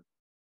later,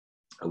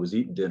 I was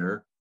eating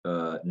dinner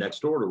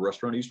next door to a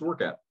restaurant I used to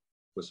work at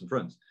with some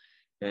friends.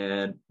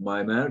 And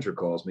my manager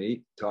calls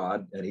me,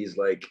 Todd, and he's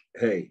like,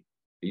 hey,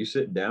 are you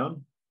sitting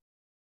down?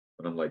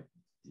 And I'm like,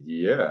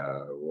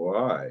 yeah,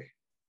 why?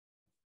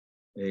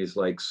 And he's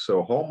like,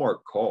 so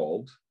Hallmark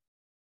called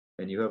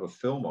and you have a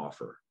film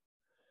offer.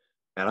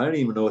 And I didn't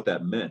even know what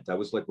that meant. I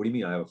was like, what do you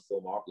mean I have a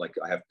film offer? Like,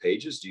 I have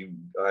pages?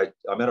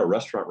 I'm at a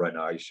restaurant right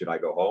now. Should I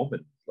go home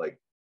and like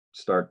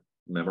start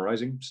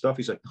memorizing stuff?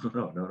 He's like,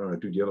 no,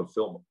 dude, you have a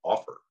film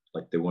offer.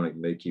 Like, they want to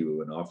make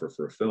you an offer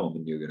for a film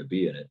and you're going to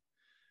be in it.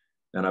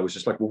 And I was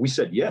just like, well, we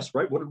said yes,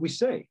 right? What did we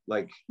say?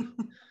 Like,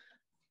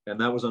 and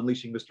that was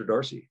Unleashing Mr.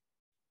 Darcy.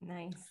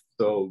 Nice.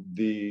 So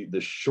the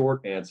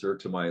short answer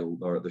to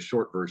the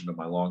short version of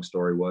my long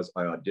story was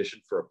I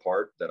auditioned for a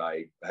part that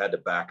I had to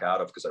back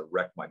out of because I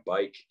wrecked my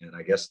bike, and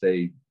I guess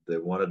they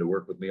wanted to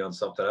work with me on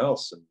something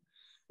else, and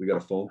we got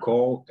a phone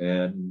call,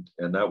 and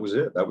that was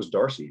it. That was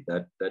Darcy.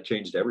 That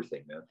changed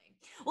everything, man.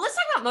 Well, let's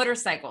talk about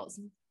motorcycles,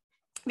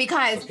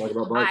 because let's talk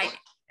about bikes.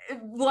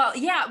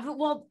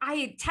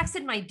 I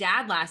texted my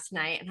dad last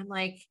night and I'm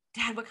like,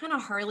 Dad, what kind of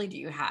Harley do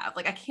you have?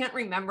 Like, I can't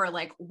remember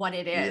like what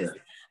it is.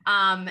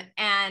 Yeah.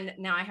 And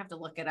now I have to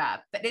look it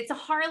up, but it's a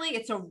Harley.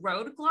 It's a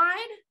Road Glide.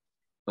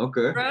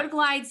 Okay. Road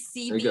Glide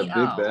CVO. Like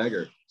a big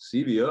bagger.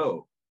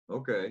 CVO.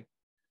 Okay.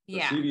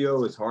 Yeah. The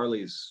CVO is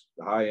Harley's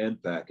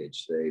high-end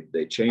package.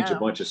 They change a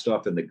bunch of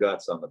stuff in the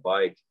guts on the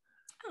bike.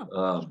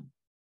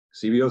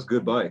 CVO's a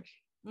good bike.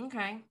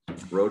 Okay.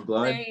 Road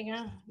Glide. There you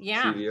go.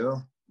 Yeah.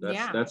 CVO.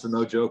 That's a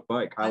no joke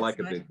bike. I like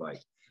a big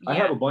bike. I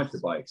have a bunch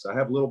of bikes. I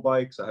have little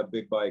bikes. I have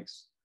big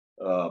bikes.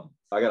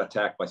 I got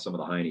attacked by some of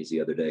the Heinies the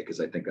other day because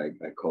I think I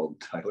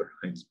called Tyler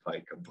Hines'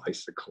 bike a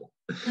bicycle.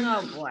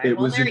 Oh boy. It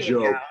was a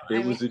joke.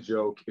 It was a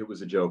joke. It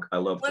was a joke. I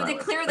love Tyler. To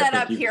clear that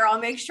up here, I'll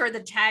make sure to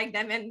tag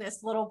them in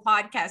this little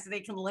podcast so they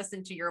can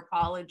listen to your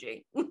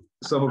apology.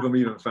 Some of them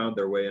even found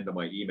their way into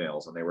my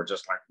emails and they were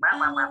just like,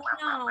 no.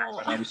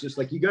 And I was just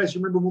like, you guys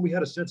remember when we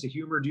had a sense of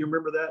humor? Do you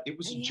remember that? It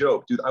was a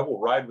joke, dude. I will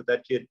ride with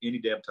that kid any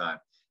damn time.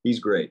 He's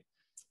great.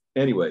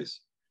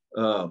 Anyways,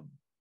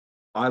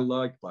 I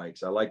like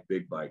bikes. I like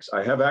big bikes.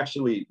 I have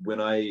actually, when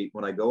I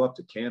go up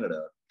to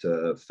Canada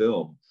to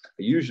film,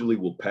 I usually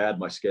will pad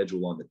my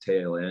schedule on the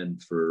tail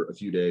end for a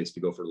few days to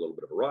go for a little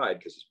bit of a ride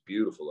because it's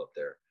beautiful up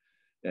there.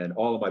 And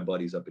all of my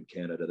buddies up in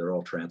Canada, they're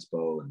all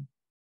transpo and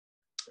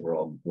we're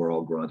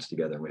all grunts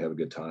together and we have a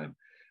good time.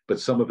 But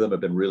some of them have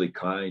been really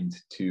kind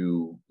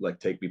to like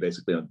take me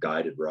basically on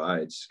guided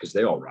rides because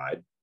they all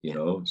ride, you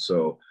know.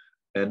 So,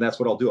 and that's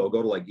what I'll do. I'll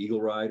go to like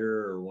Eagle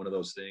Rider or one of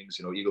those things.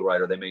 You know, Eagle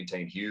Rider, they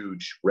maintain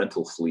huge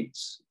rental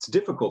fleets. It's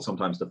difficult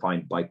sometimes to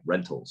find bike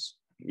rentals.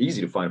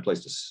 Easy to find a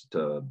place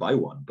to buy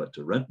one, but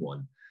to rent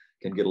one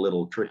can get a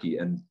little tricky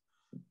and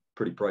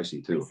pretty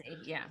pricey too.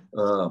 Yeah.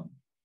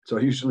 So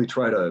I usually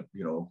try to,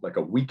 you know, like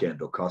a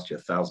weekend will cost you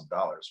 $1,000,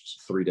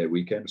 3-day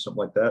weekend or something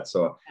like that.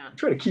 So I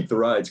try to keep the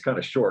rides kind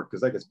of short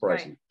because that gets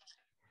pricey.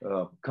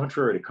 Right.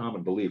 Contrary to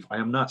common belief, I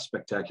am not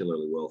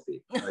spectacularly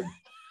wealthy.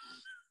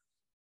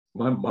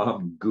 My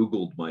mom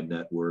Googled my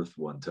net worth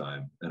one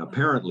time, and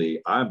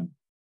apparently I'm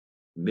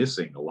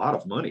missing a lot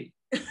of money.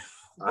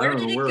 Where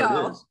did it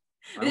go?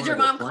 Did your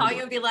mom call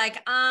you and be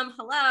like,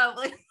 hello?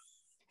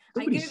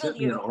 Somebody sent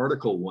me an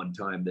article one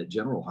time that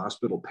General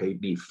Hospital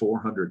paid me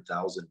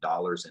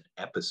 $400,000 an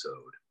episode.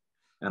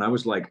 And I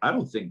was like, I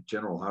don't think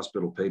General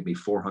Hospital paid me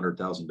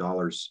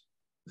 $400,000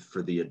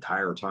 for the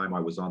entire time I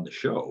was on the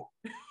show,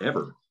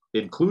 ever,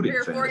 including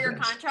for your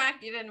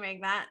contract. You didn't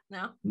make that?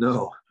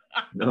 No.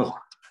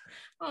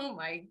 Oh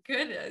my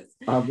goodness.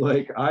 I'm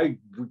like,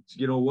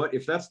 you know what?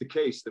 If that's the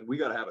case, then we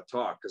got to have a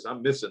talk because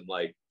I'm missing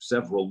like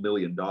several $1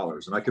 million.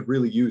 And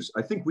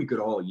I think we could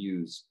all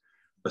use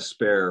a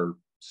spare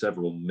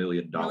several $1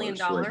 million right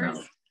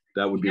now.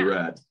 That would be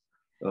rad.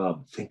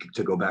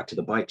 To go back to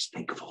the bikes,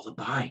 think of all the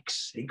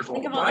bikes. Think of all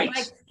the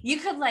bikes. You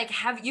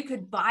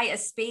could buy a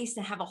space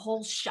and have a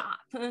whole shop.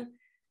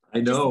 I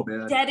know,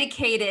 man.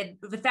 Dedicated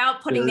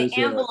without putting the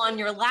anvil on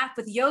your lap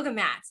with yoga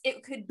mats.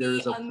 It could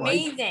be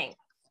amazing.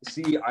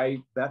 See,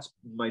 that's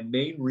my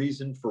main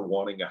reason for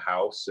wanting a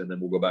house, and then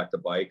we'll go back to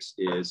bikes,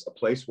 is a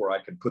place where I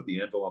can put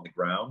the anvil on the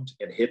ground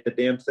and hit the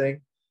damn thing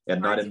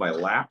and not in my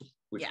lap,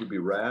 which would be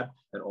rad.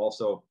 And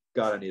also,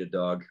 God, I need a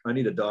dog. I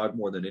need a dog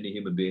more than any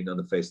human being on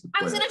the face of the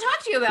planet. I was going to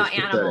talk to you about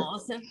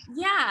animals.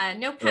 Yeah,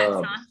 no pets,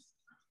 huh?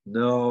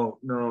 No,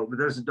 but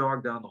there's a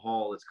dog down the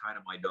hall. It's kind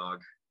of my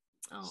dog,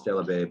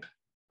 Stella Babe.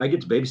 I get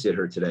to babysit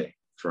her today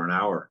for an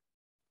hour.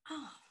 Oh,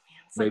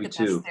 man. It's maybe like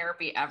the best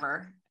therapy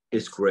ever.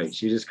 It's great.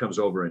 She just comes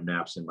over and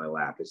naps in my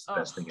lap. It's the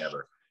best thing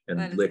ever.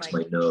 And licks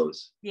my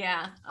nose.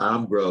 Yeah.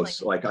 I'm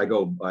gross. I'm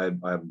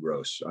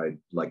gross. I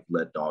like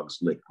let dogs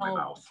lick my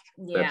mouth.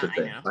 Yeah, that's the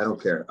thing. I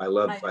don't care. I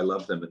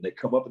love them, and they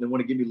come up and they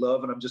want to give me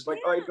love, and I'm just like,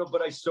 I know,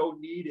 but I so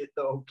need it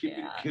though. Give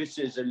me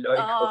kisses and like.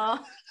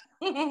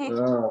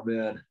 Oh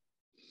man.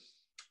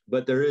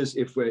 But there is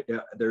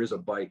a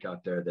bike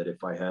out there that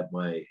if I had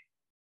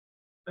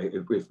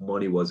if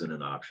money wasn't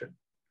an option,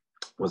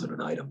 wasn't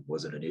an item,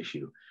 wasn't an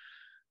issue.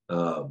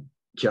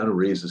 Keanu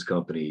Reeves'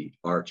 company,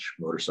 Arch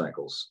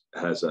Motorcycles,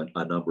 has a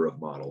number of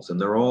models,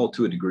 and they're all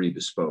to a degree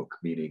bespoke,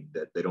 meaning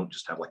that they don't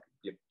just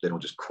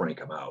crank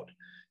them out.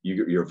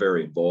 You're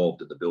very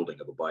involved in the building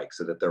of a bike,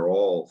 so that they're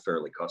all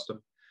fairly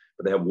custom.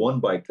 But they have one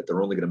bike that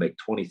they're only going to make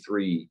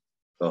 23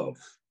 of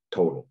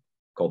total,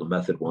 called the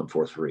Method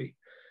 143.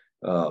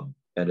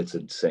 And it's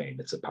insane.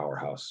 It's a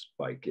powerhouse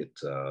bike.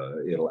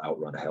 It'll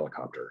outrun a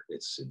helicopter.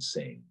 It's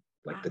insane.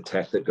 Like the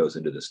tech that goes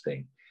into this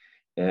thing.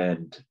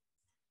 And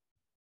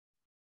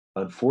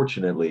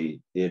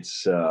unfortunately,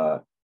 its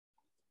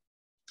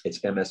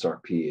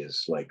MSRP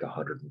is like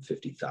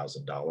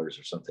 $150,000 or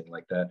something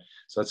like that.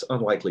 So it's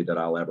unlikely that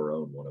I'll ever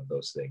own one of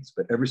those things.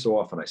 But every so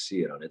often I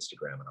see it on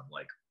Instagram and I'm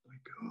like, oh my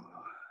God,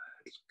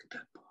 look at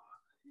that bike.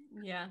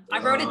 Yeah. I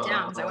wrote it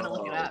down because I want to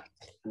look it up.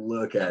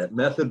 Look at it.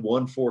 Method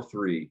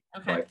 143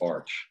 Okay. by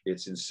Arch.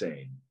 It's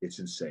insane. It's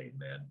insane,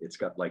 man. It's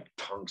got like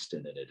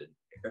tungsten in it and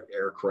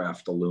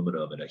aircraft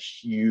aluminum and a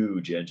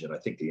huge engine. I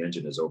think the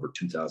engine is over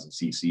 2,000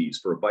 cc's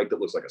for a bike that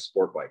looks like a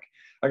sport bike.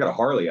 I got a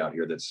Harley out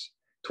here that's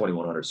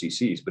 2,100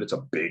 cc's, but it's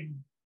a big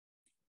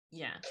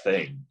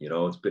thing. You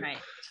know, it's big. Right.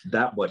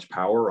 That much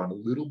power on a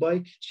little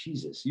bike.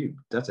 Jesus,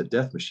 that's a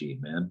death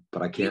machine, man.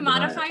 But I can't. Do you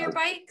modify your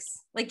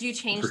bikes? Like, do you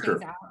change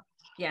things out?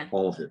 Yeah.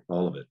 All of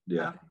it.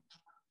 Yeah. Okay.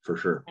 For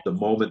sure. The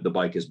moment the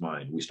bike is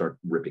mine, we start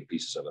ripping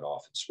pieces of it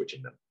off and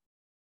switching them.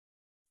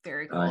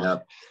 Very cool. I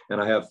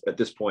have at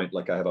this point,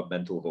 like I have a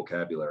mental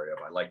vocabulary of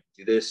I like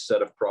this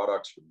set of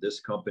products from this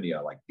company.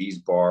 I like these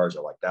bars.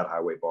 I like that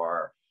highway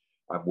bar.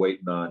 I'm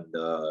waiting on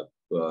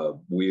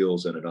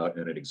wheels and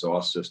an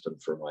exhaust system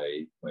for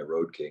my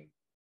Road King.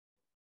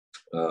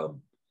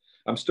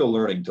 I'm still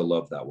learning to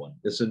love that one.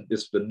 It's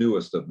the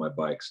newest of my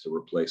bikes to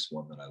replace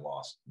one that I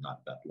lost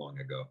not that long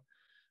ago,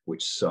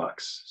 which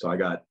sucks. So I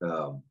got,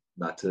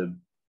 not to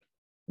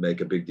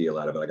make a big deal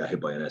out of it, I got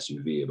hit by an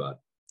SUV about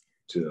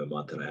 2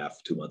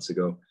 months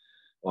ago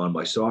on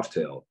my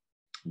Softail,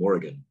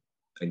 Morgan.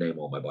 I name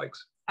all my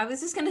bikes. I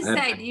was just going to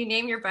say, do you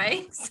name your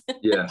bikes?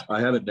 Yeah,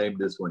 I haven't named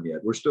this one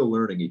yet. We're still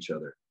learning each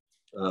other.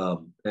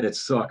 And it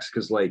sucks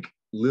because like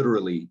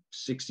literally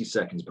 60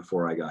 seconds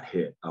before I got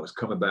hit, I was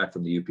coming back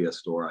from the UPS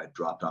store. I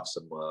dropped off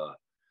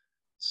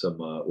some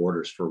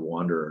orders for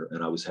Wanderer,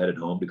 and I was headed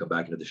home to come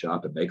back into the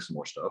shop and make some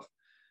more stuff.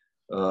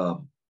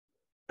 And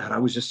I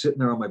was just sitting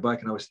there on my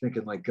bike and I was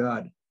thinking like,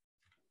 God,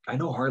 I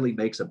know Harley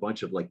makes a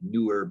bunch of like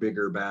newer,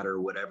 bigger, badder,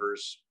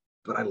 whatevers,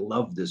 but I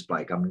love this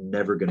bike. I'm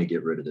never going to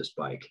get rid of this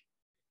bike.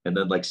 And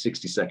then like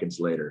 60 seconds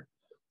later,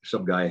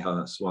 some guy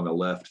swung a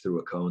left through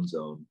a cone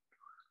zone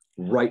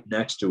right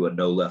next to a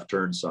no left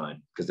turn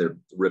sign because they're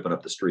ripping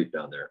up the street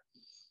down there.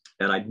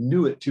 And I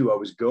knew it too. I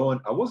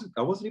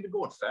wasn't even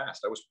going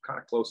fast. I was kind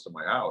of close to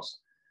my house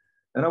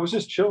and I was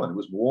just chilling. It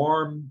was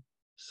warm.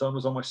 Sun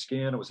was on my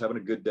skin. I was having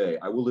a good day.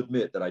 I will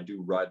admit that I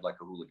do ride like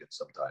a hooligan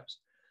sometimes,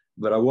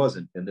 but I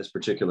wasn't in this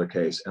particular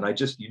case. And I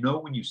just,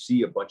 when you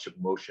see a bunch of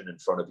motion in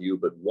front of you,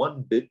 but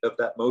one bit of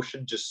that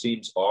motion just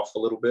seems off a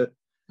little bit.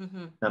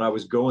 Mm-hmm. And I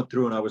was going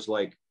through and I was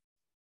like,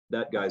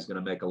 that guy's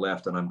going to make a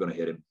left and I'm going to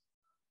hit him.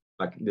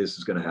 This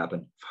is going to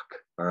happen. Fuck.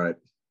 All right.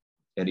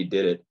 And he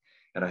did it.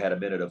 And I had a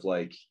minute of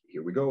like,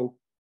 here we go.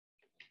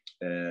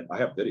 And I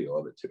have video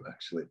of it too,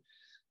 actually.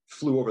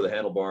 Flew over the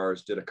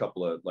handlebars, did a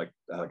couple of like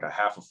a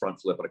half a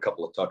front flip and a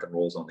couple of tuck and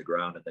rolls on the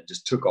ground, and then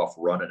just took off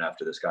running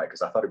after this guy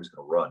because I thought he was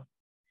going to run.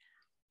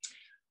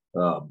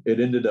 It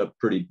ended up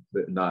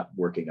not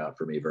working out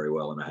for me very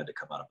well, and I had to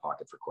come out of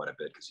pocket for quite a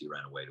bit because he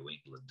ran away to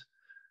England,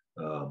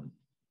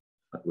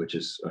 which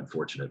is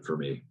unfortunate for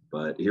me.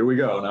 But here we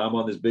go. Now I'm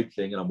on this big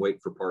thing, and I'm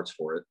waiting for parts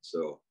for it.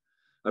 So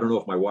I don't know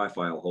if my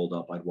Wi-Fi will hold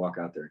up. I'd walk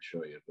out there and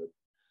show you, but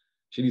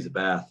she needs a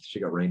bath. She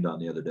got rained on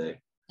the other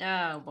day.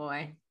 Oh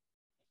boy.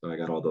 So I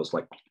got all those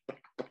like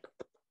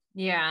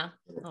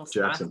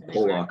Jackson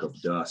Pollock of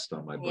dust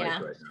on my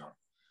bike right now.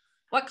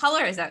 What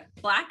color is that?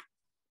 Black?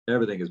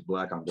 Everything is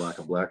black on black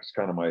on black. It's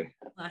kind of my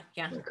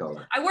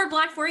color. I wore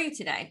black for you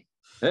today.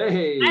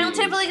 Hey. I don't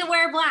typically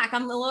wear black.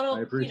 I'm a little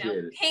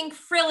it. Pink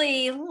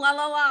frilly, la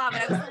la la.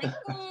 But I was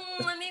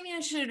like, maybe I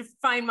should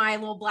find my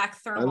little black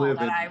thermal I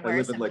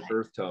live in like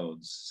earth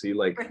tones. See,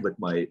 like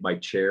my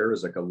chair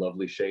is like a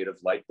lovely shade of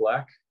light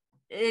black.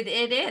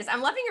 It is.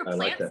 I'm loving your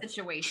plant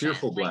situation.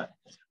 Cheerful black.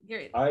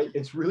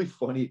 It's really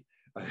funny.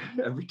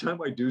 Every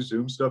time I do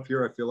Zoom stuff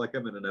here, I feel like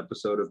I'm in an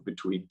episode of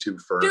Between Two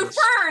Ferns. Two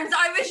Ferns.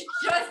 I was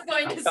just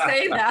going to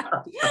say that.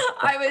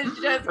 I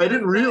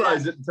didn't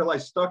realize it until I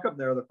stuck them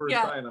there the first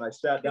time, and I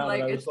sat down.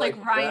 Like, and I was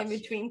like Ryan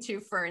Between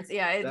Two Ferns.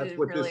 Yeah, that's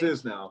what this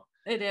is now.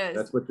 It is.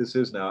 That's what this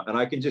is now, and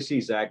I can just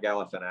see Zach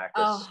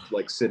Galifianakis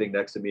like sitting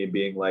next to me and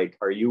being like,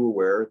 "Are you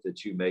aware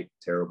that you make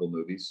terrible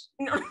movies?"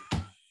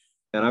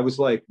 And I was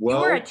like, well,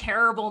 you were a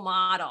terrible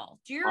model.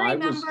 Do you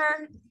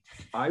remember?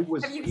 I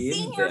was. Have you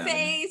seen your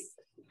face?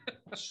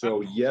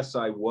 So yes,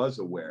 I was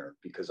aware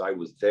because I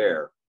was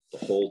there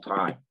the whole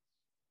time.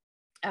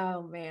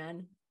 Oh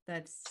man,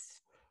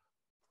 that's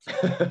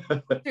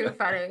too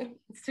funny.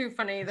 It's too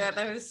funny that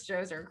those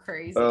shows are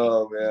crazy.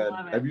 Oh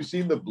man, have you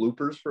seen the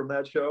bloopers from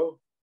that show?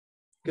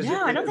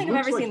 No, I don't think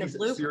I've ever seen the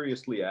bloopers.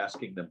 Seriously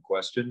asking them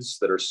questions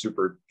that are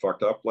super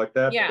fucked up like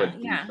that, but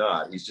he's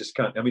not. He's just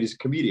he's a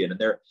comedian, and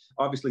they're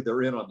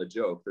in on the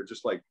joke. They're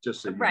just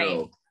so you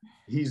know,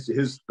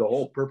 the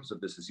whole purpose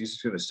of this is he's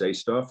just going to say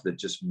stuff that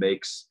just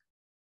makes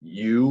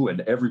you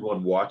and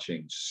everyone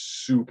watching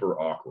super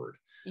awkward.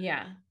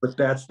 Yeah. But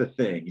that's the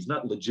thing. He's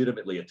not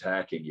legitimately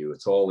attacking you.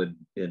 It's all in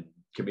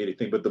comedic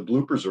thing. But the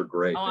bloopers are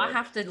great. Oh, man. I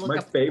have to look My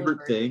up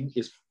favorite thing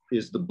is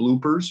the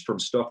bloopers from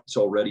stuff that's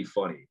already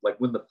funny. Like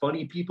when the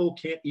funny people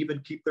can't even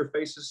keep their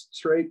faces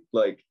straight.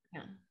 Like,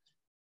 yeah.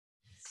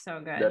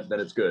 So good. Then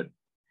it's good.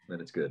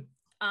 Then it's good.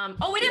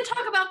 We didn't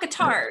talk about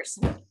guitars.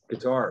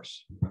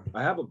 Guitars.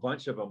 I have a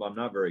bunch of them. I'm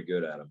not very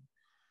good at them.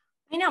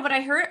 I know, but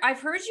I've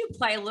heard you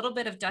play a little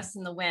bit of Dust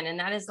in the Wind, and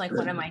that is like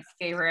one of my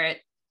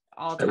favorite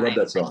all I time. love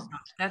that song.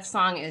 That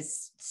song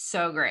is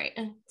so great.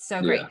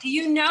 So great. Yeah. Do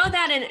you know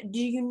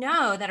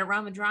that at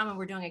Rama Drama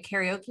we're doing a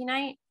karaoke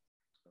night?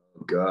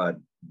 Oh,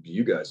 God,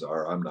 you guys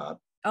are. I'm not.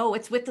 Oh,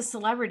 it's with the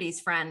celebrities,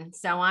 friend.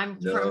 So I'm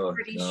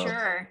pretty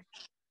sure.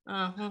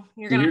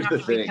 You're gonna have to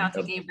reach out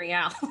to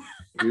Gabrielle.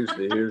 here's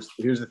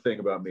the thing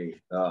about me.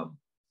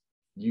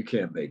 You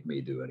can't make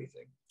me do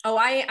anything. Oh,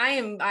 I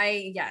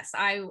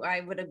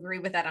would agree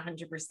with that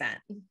 100%.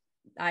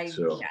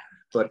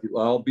 But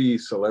I'll be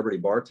celebrity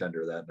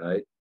bartender that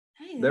night.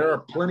 Hey, there are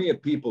plenty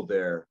of people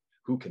there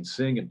who can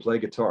sing and play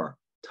guitar.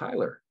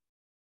 Tyler,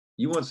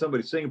 you want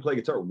somebody to sing and play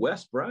guitar?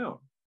 Wes Brown.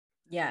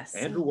 Yes.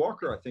 Andrew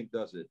Walker, I think,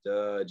 does it.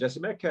 Jesse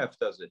Metcalf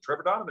does it.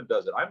 Trevor Donovan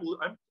does it.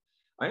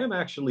 I am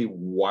actually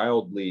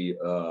wildly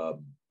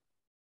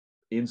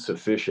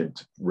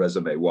insufficient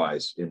resume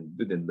wise in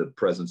the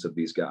presence of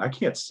these guys. I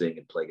can't sing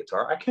and play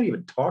guitar. I can't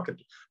even talk.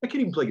 I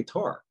can't even play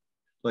guitar.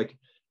 Like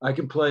I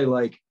can play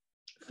like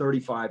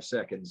 35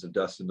 seconds of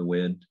Dust in the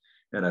Wind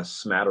and a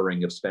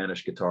smattering of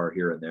Spanish guitar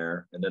here and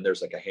there. And then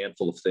there's like a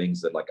handful of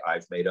things that like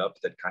I've made up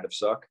that kind of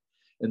suck.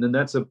 And then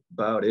that's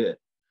about it.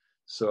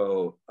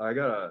 So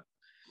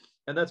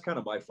and that's kind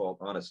of my fault,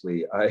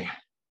 honestly.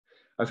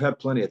 I've had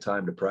plenty of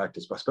time to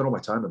practice, but I spent all my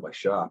time in my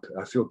shop.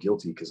 I feel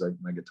guilty because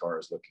my guitar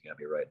is looking at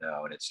me right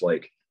now. And it's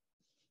like,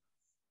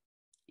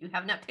 you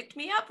have not picked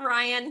me up,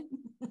 Ryan.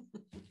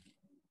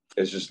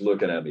 It's just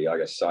looking at me. I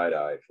got side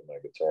eye for my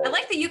guitar. I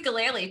like the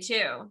ukulele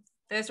too.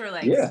 Those are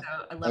like, yeah,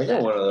 so I got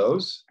that. One of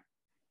those.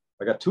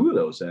 I got two of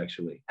those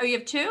actually. Oh, you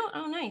have two?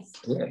 Oh, nice.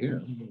 Yeah,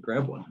 here, I'm gonna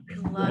grab one. I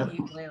love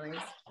ukuleles.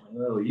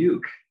 Oh,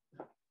 uke.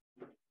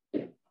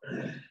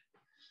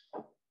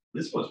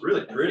 This one's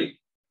really pretty.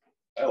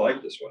 I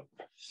like this one.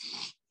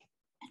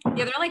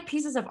 Yeah, they're like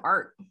pieces of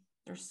art.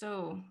 They're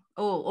so,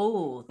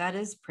 that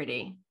is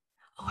pretty.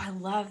 Oh, I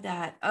love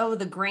that. Oh,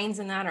 the grains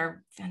in that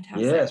are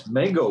fantastic. Yeah, it's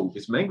mango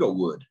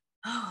wood.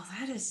 Oh,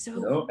 that is so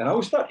cool. And I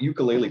always thought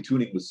ukulele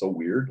tuning was so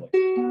weird. Like,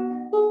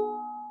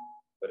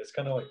 but it's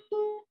kind of like.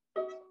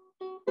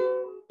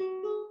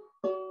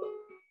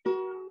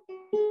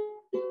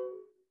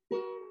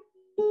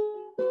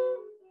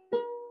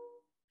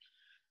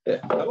 Yeah,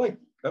 I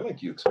like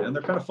ukes, man.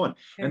 They're kind of fun.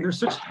 And they're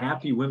such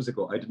happy,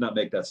 whimsical. I did not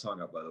make that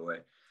song up, by the way.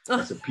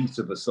 That's a piece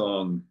of a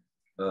song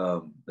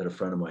that a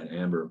friend of mine,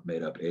 Amber,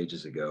 made up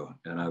ages ago.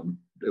 And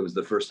it was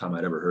the first time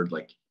I'd ever heard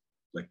like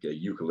a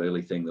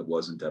ukulele thing that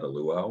wasn't at a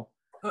luau.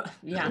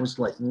 Yeah. And I was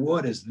like,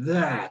 what is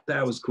that?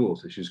 That was cool.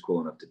 So she was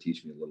cool enough to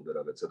teach me a little bit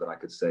of it so that I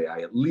could say I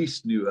at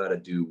least knew how to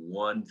do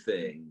one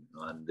thing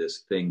on this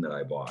thing that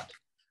I bought.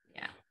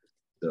 Yeah.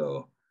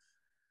 So,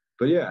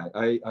 but yeah,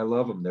 I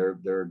love them.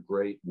 They're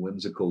great,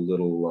 whimsical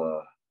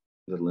little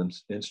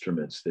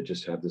instruments that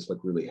just have this like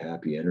really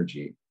happy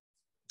energy.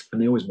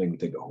 And they always make me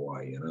think of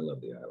Hawaii, and I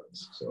love the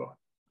islands. So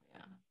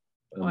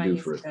yeah. I'm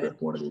due for a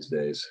trip one of these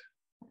days.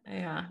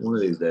 Yeah. One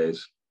of these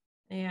days.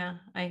 Yeah,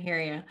 I hear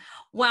you.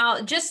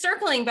 Well, just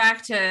circling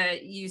back to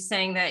you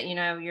saying that,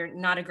 you're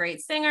not a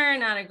great singer,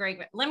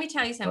 let me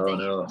tell you something.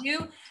 Oh,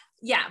 no.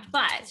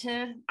 But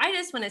I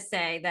just want to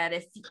say that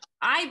if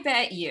I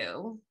bet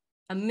you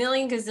 $1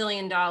 million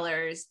gazillion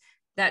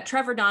that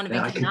Trevor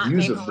Donovan cannot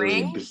make a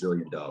ring.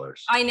 $1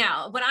 I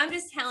know, but I'm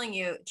just telling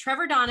you,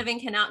 Trevor Donovan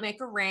cannot make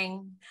a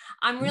ring.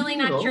 I'm really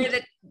not sure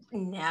that.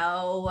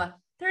 No,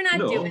 they're not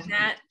doing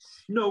that.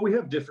 No, we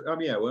have different.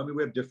 We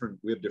have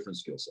different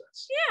skill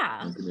sets.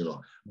 Yeah. Don't get me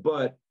wrong,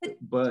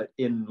 but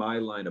in my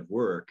line of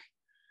work,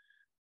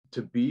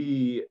 to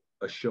be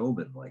a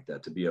showman like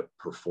that, to be a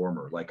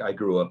performer, like I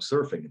grew up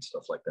surfing and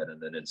stuff like that,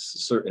 and then in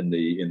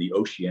the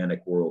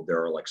oceanic world,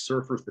 there are like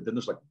surfers, but then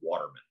there's like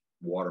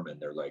watermen.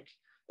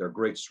 They're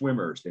great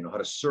swimmers. They know how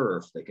to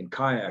surf. They can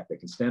kayak. They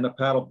can stand up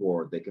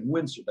paddleboard. They can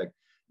windsurf. Like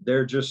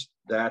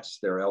that's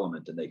their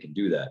element, and they can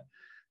do that.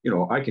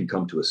 I can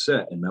come to a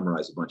set and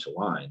memorize a bunch of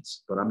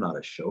lines, but I'm not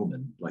a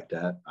showman like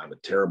that. I'm a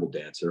terrible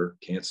dancer,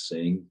 can't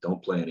sing,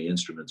 don't play any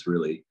instruments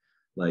really.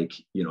 Like,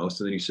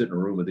 so then you sit in a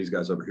room with these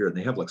guys over here and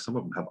they have like, some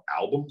of them have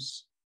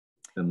albums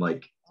and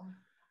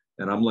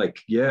I'm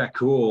like, yeah,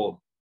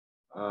 cool.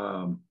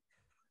 I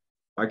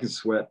can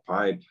sweat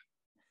pipe.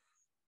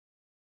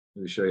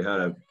 Let me show you how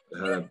to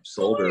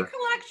solder. Your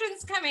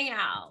collection's coming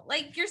out.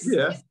 Like your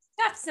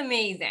stuff's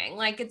amazing.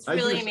 Like it's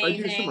really amazing.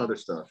 I do some other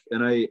stuff,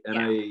 and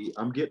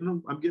I'm getting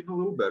a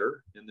little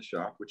better in the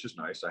shop, which is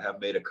nice. I have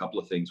made a couple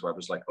of things where I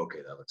was like, okay,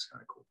 that looks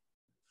kind of cool.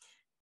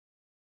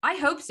 I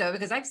hope so,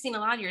 because I've seen a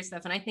lot of your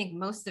stuff, and I think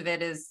most of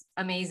it is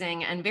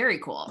amazing and very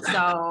cool.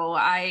 So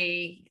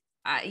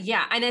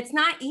and it's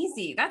not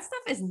easy. That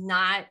stuff is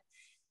not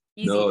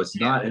easy. No, it's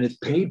not, and it's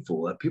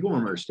painful. People don't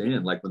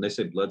understand. Like when they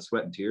say blood,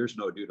 sweat, and tears.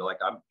 No, dude, like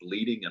I'm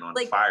bleeding and on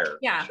fire.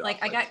 Yeah, like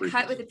I got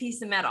cut with a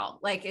piece of metal.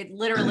 Like it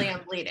literally,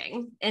 I'm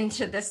bleeding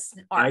into this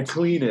art. I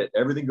clean it.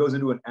 Everything goes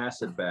into an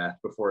acid bath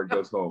before it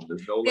goes home.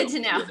 There's no like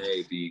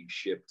DNA being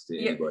shipped to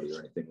anybody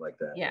or anything like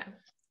that. Yeah.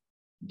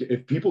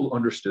 If people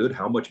understood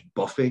how much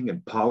buffing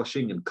and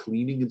polishing and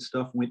cleaning and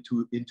stuff went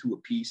into a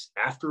piece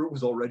after it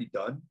was already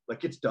done,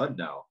 like it's done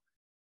now.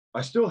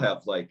 I still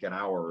have like an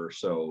hour or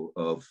so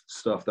of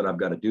stuff that I've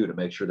got to do to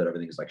make sure that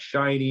everything is like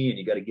shiny, and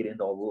you got to get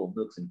into all the little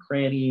nooks and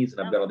crannies.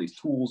 And I've got all these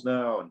tools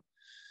now, and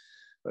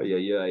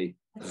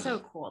It's so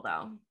cool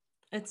though.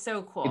 It's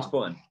so cool. It's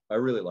fun. I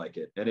really like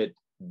it. And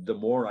the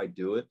more I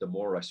do it, the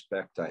more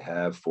respect I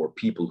have for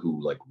people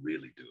who like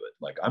really do it.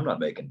 Like, I'm not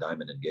making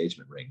diamond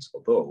engagement rings,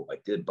 although I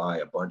did buy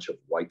a bunch of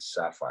white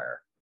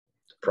sapphire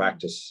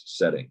practice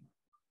setting.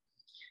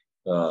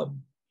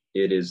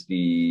 It is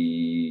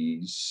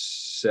the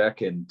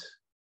second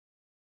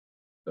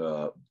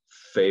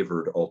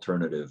favored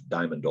alternative,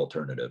 diamond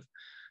alternative.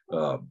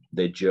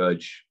 They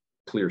judge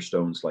clear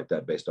stones like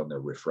that based on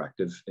their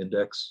refractive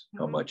index,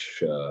 how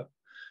much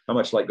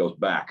light goes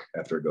back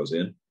after it goes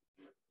in.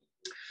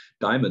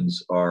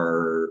 Diamonds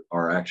are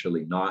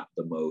actually not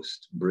the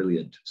most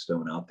brilliant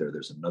stone out there.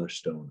 There's another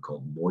stone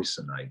called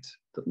moissanite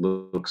that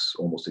looks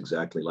almost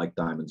exactly like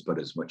diamonds, but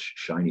is much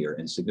shinier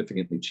and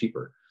significantly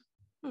cheaper.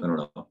 I don't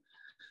know.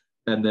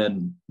 And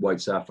then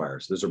white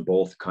sapphires. Those are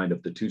both kind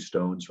of the two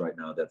stones right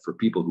now that, for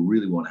people who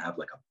really want to have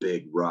like a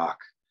big rock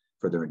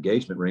for their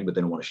engagement ring, but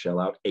they don't want to shell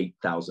out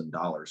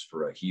 $8,000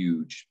 for a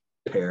huge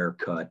pear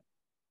cut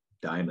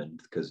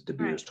diamond, because De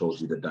Beers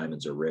told you that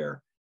diamonds are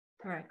rare.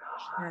 Right.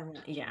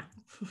 Yeah.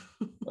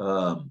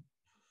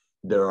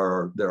 There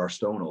are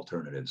stone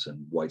alternatives,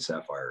 and white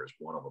sapphire is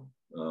one of them.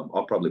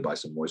 I'll probably buy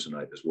some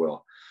moissanite as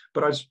well.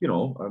 But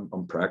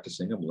I'm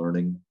practicing. I'm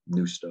learning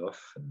new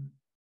stuff,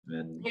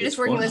 and you're just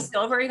working with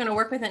silver. Are you going to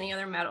work with any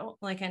other metal?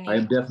 I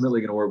am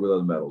definitely going to work with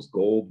other metals.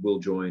 Gold will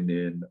join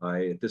in.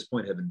 I, at this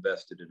point, have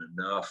invested in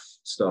enough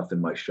stuff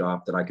in my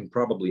shop that I can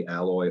probably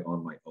alloy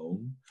on my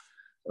own.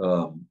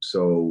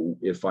 So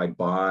if I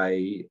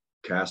buy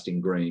casting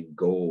grain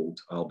gold,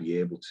 I'll be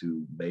able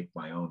to make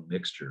my own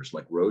mixtures.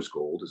 Like rose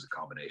gold is a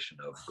combination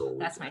of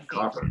gold and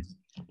copper.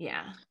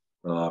 Yeah.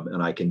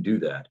 And I can do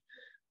that.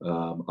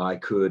 I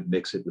could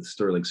mix it with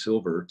sterling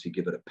silver to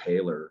give it a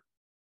paler,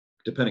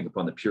 depending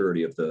upon the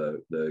purity of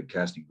the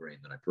casting grain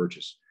that I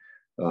purchase.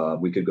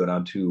 We could go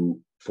down to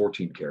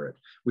 14 karat,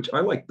 which I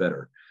like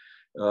better.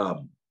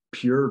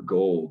 Pure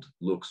gold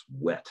looks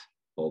wet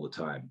all the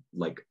time,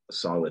 like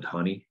solid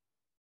honey.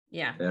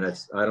 Yeah. And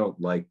I don't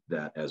like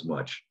that as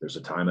much. There's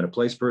a time and a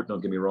place for it.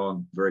 Don't get me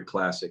wrong. Very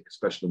classic,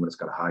 especially when it's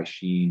got a high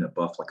sheen, a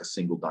buff, like a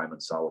single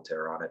diamond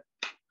solitaire on it.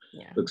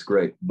 Yeah. Looks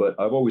great. But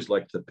I've always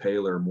liked the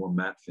paler, more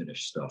matte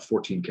finish stuff.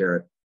 14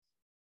 karat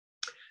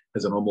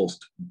has an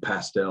almost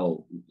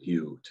pastel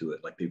hue to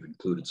it. Like they've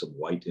included some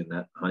white in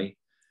that honey.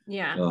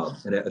 Yeah.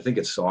 And I think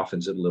it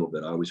softens it a little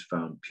bit. I always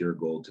found pure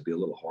gold to be a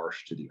little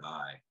harsh to the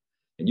eye.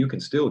 And you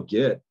can still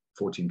get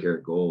 14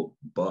 karat gold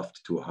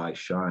buffed to a high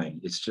shine.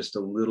 It's just a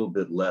little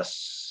bit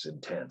less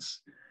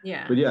intense.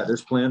 Yeah. But yeah,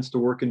 there's plans to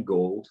work in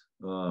gold,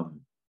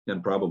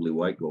 and probably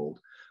white gold.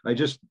 I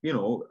just,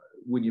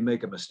 when you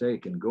make a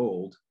mistake in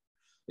gold,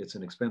 it's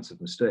an expensive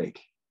mistake.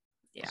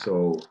 Yeah.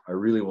 So I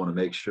really want to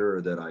make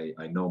sure that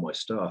I know my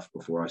stuff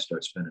before I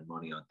start spending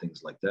money on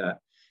things like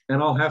that.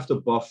 And I'll have to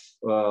buff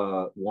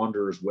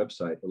Wanderer's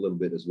website a little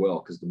bit as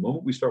well, because the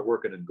moment we start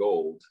working in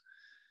gold,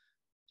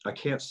 I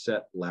can't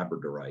set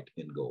labradorite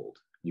in gold.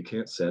 You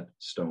can't set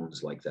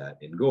stones like that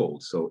in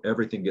gold. So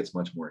everything gets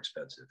much more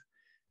expensive.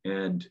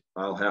 And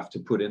I'll have to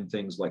put in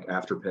things like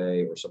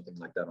Afterpay or something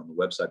like that on the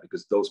website,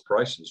 because those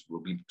prices will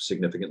be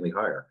significantly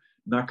higher.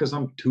 Not because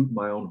I'm tooting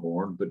my own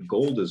horn, but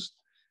gold is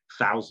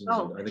thousands.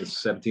 I think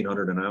it's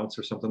 1,700 an ounce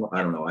or something.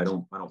 I don't know. I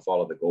don't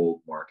follow the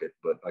gold market,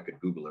 but I could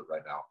Google it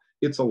right now.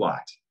 It's a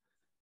lot.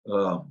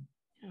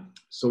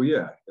 So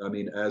yeah, I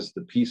mean, as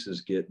the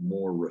pieces get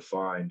more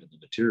refined and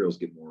the materials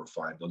get more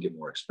refined, they'll get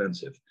more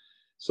expensive.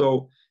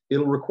 So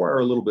it'll require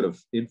a little bit of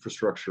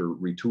infrastructure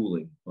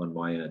retooling on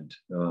my end,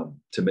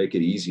 to make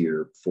it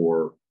easier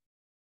for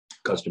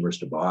customers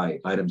to buy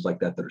items like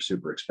that are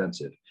super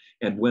expensive.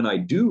 And when I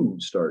do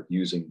start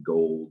using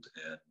gold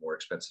and more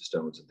expensive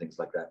stones and things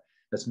like that,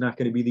 that's not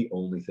going to be the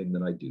only thing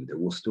that I do. There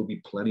will still be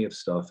plenty of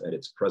stuff at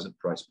its present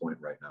price point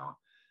right now,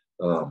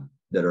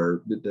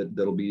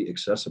 that'll be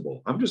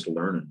accessible. I'm just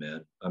learning,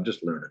 man. I'm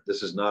just learning.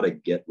 This is not a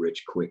get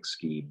rich quick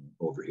scheme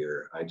over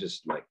here. I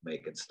just like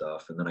making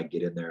stuff, and then I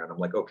get in there and I'm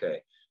like,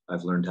 okay,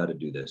 I've learned how to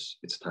do this.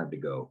 It's time to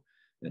go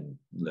and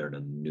learn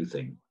a new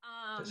thing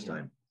this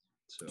time.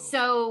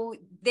 So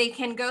they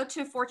can go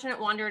to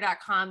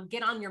fortunatewanderer.com,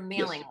 get on your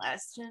mailing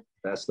list.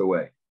 That's the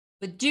way.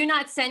 But do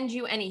not send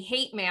you any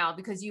hate mail,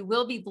 because you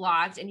will be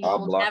blocked and you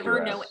will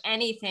never know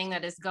anything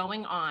that is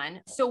going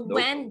on. So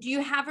when do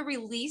you have a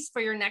release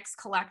for your next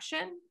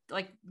collection?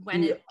 Like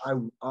when?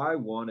 I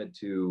wanted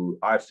to,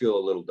 I feel a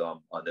little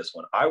dumb on this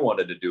one. I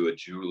wanted to do a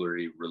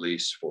jewelry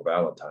release for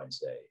Valentine's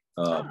Day.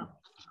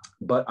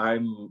 But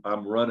I'm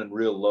running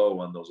real low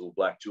on those little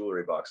black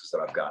jewelry boxes that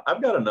I've got.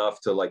 I've got enough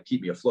to like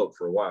keep me afloat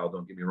for a while,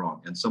 don't get me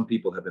wrong. And some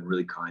people have been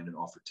really kind and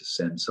offered to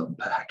send some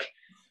back.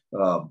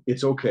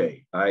 It's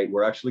okay.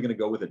 We're actually going to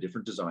go with a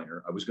different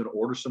designer. I was going to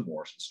order some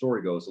more. So the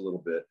story goes a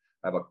little bit.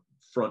 I have a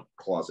front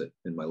closet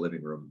in my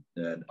living room,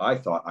 and I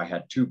thought I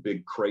had 2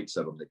 big crates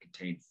of them that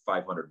contained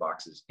 500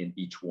 boxes in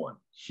each one.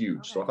 Huge.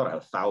 Okay. So I thought I had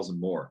 1,000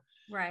 more.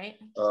 Right.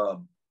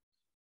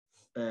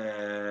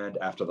 And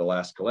after the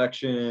last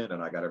collection,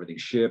 and I got everything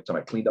shipped, and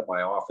I cleaned up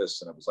my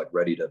office, and I was like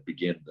ready to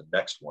begin the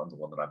next one, the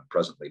one that I'm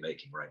presently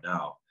making right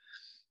now.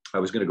 I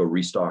was going to go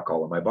restock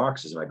all of my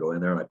boxes, and I go in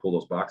there and I pull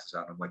those boxes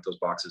out, and I'm like, those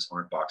boxes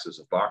aren't boxes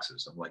of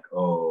boxes. I'm like,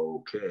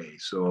 oh, okay,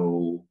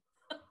 so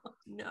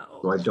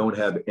No. I don't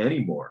have any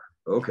more.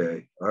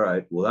 Okay, all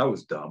right, well, that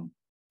was dumb.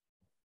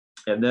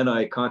 And then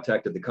I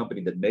contacted the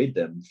company that made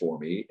them for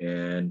me,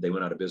 and they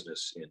went out of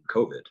business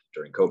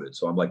during COVID.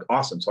 So I'm like,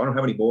 awesome. So I don't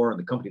have any more, and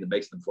the company that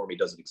makes them for me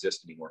doesn't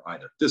exist anymore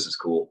either. This is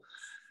cool.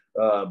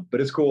 But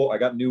it's cool. I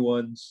got new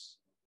ones.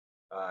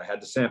 I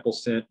had the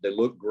samples sent. They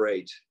look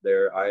great.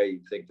 I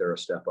think they're a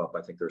step up.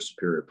 I think they're a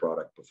superior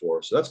product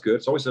before. So that's good.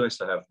 It's always nice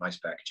to have nice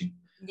packaging.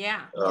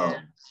 Yeah.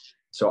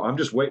 So I'm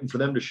just waiting for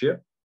them to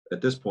ship.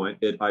 At this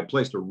point, I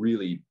placed a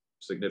really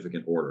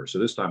significant order. So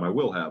this time I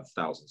will have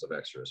thousands of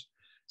extras.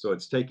 So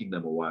it's taking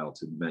them a while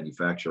to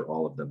manufacture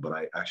all of them. But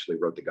I actually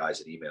wrote the guys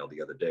an email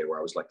the other day where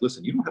I was like,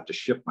 listen, you don't have to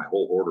ship my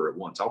whole order at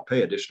once. I'll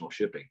pay additional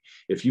shipping.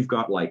 If you've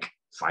got like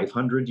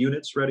 500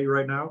 units ready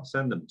right now,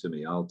 send them to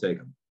me. I'll take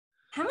them.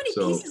 How many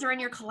pieces are in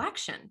your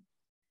collection?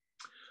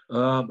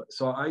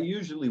 So I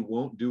usually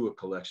won't do a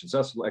collection. So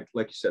that's like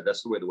you said,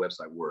 that's the way the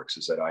website works,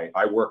 is that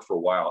I work for a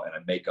while and I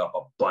make up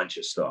a bunch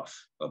of stuff,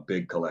 a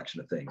big collection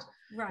of things.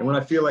 Right. And when I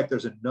feel like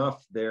there's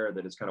enough there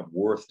that it's kind of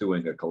worth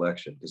doing a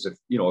collection, because if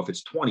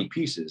it's 20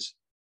 pieces,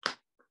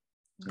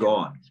 it's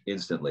gone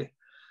instantly.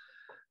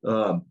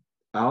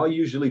 I'll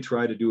usually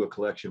try to do a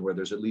collection where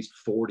there's at least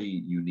 40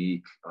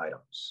 unique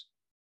items.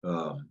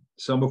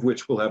 Some of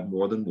which will have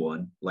more than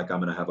one. Like I'm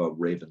going to have a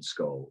raven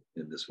skull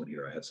in this one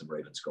here. I had some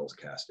raven skulls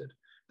casted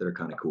that are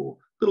kind of cool,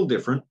 a little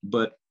different,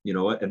 but you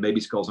know what? And maybe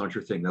skulls aren't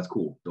your thing. That's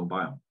cool. Don't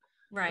buy them.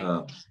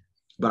 Right.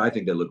 But I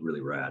think they look really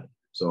rad.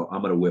 So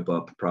I'm going to whip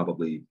up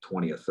probably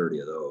 20 or 30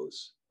 of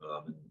those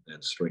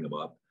and string them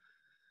up.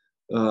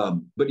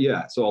 But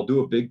yeah, so I'll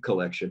do a big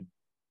collection.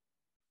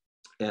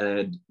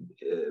 And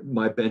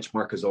my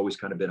benchmark has always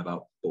kind of been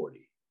about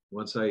 40.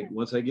 Once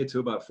I get to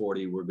about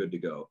 40, we're good to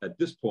go. At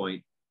this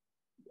point,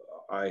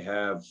 I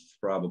have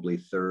probably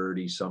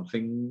 30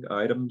 something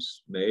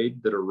items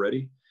made that are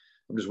ready.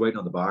 I'm just waiting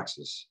on the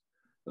boxes.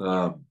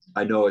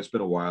 I know it's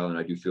been a while and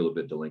I do feel a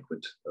bit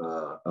delinquent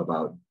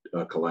about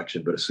a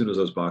collection, but as soon as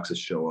those boxes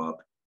show up,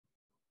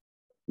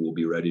 we'll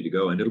be ready to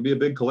go. And it'll be a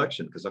big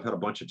collection because I've had a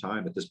bunch of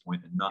time at this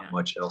point and not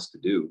much else to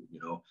do.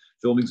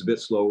 Filming's a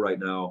bit slow right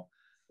now.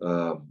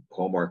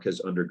 Hallmark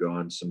has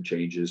undergone some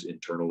changes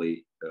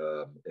internally,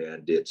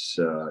 and it's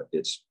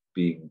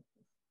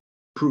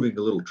proving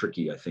a little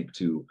tricky, I think,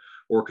 to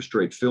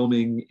orchestrate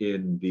filming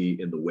in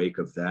the wake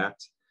of that.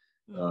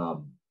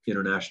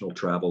 International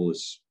travel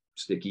is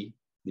sticky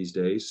these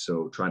days,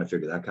 so trying to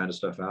figure that kind of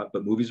stuff out.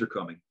 But movies are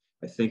coming.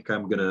 I think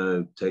I'm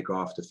gonna take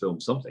off to film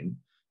something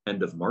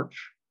end of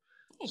March.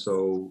 Nice.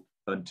 So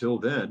until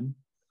then,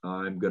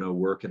 I'm gonna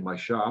work in my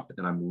shop,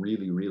 and I'm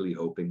really, really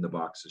hoping the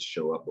boxes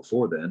show up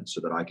before then,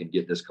 so that I can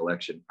get this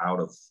collection out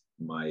of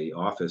my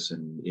office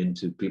and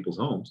into people's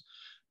homes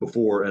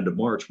before end of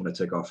March when I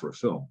take off for a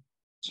film.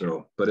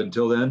 So, but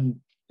until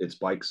then, it's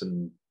bikes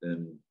and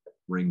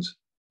rings.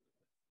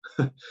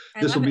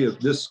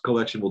 This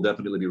collection will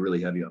definitely be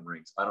really heavy on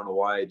rings. I don't know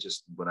why.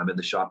 Just when I'm in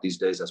the shop these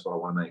days, that's what I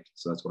want to make.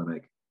 So that's what I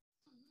make.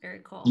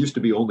 Very cool. Used to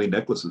be only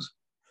necklaces.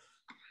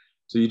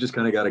 So you just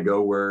kind of got to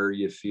go where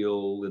you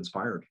feel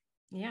inspired.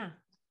 Yeah.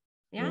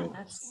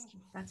 That's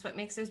what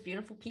makes those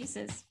beautiful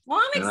pieces. Well,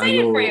 I'm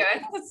excited for you. I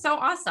think that's so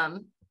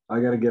awesome.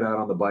 I got to get out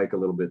on the bike a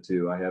little bit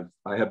too.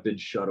 I have been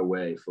shut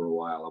away for a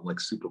while. I'm like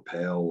super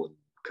pale and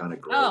kind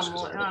of gross.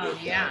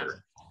 Yeah.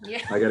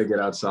 I got to get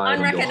outside.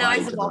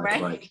 Unrecognizable,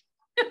 right? Bike.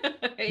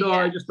 No,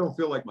 I just don't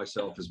feel like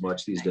myself as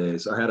much these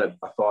days. I had a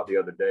thought the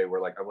other day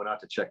where I went out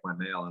to check my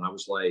mail and I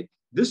was like,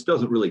 this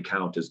doesn't really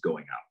count as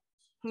going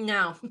out.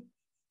 No.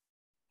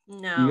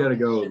 You got to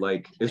go,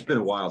 it's been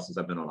a while since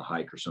I've been on a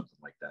hike or something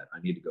like that. I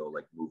need to go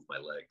move my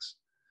legs.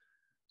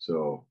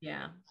 So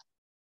yeah.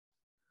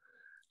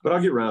 But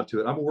I'll get around to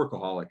it. I'm a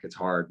workaholic. It's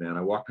hard, man.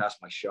 I walk past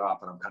my shop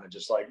and I'm kind of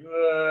just like,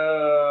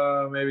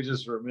 maybe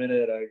just for a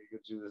minute I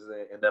could do this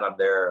thing. And then I'm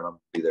there and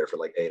I'll be there for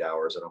 8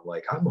 hours and I'm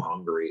like, I'm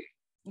hungry.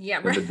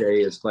 Yeah. And the day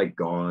is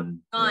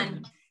gone.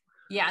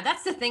 Yeah.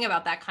 That's the thing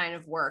about that kind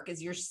of work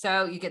is you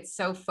get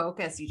so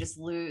focused, you just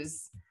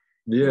lose.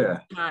 Yeah.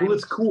 Well,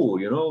 it's cool.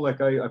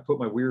 I put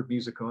my weird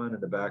music on in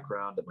the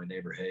background that my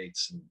neighbor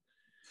hates.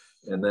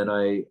 And then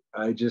I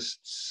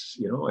just,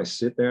 I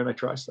sit there and I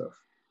try stuff.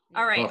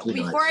 All right.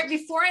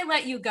 Before I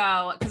let you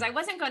go, because I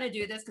wasn't going to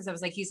do this because I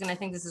was like, he's going to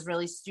think this is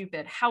really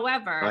stupid.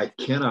 However, I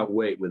cannot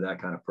wait with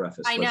that kind of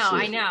preface. I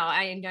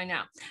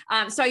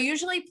know. So I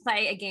usually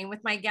play a game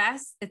with my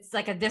guests. It's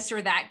like a this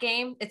or that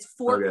game. It's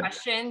 4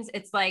 questions.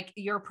 It's like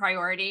your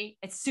priority.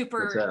 It's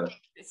super.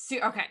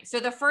 Okay. So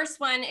the first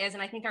one is,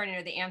 and I think I already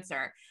know the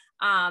answer.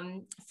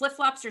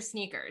 Flip-flops or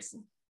sneakers?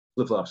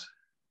 Flip-flops.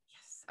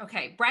 Yes.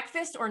 Okay.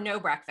 Breakfast or no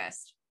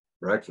breakfast?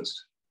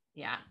 Breakfast.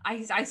 Yeah.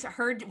 I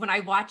heard when I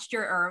watched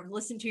or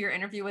listened to your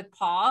interview with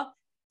Paul,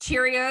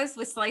 Cheerios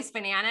with sliced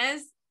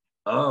bananas.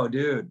 Oh,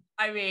 dude.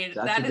 I mean,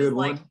 That's that a is good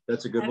like, one.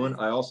 That's a good one.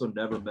 I also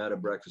never met a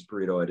breakfast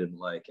burrito I didn't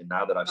like. And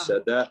now that I've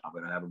said that, I'm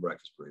going to have a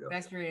breakfast burrito.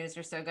 breakfast burritos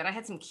are so good. I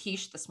had some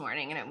quiche this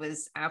morning and it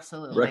was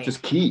absolutely.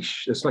 Breakfast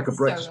quiche. It's like a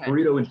breakfast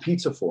burrito in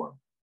pizza form.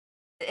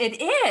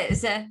 It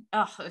is.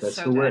 Oh, it's That's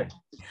so the good. way.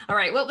 All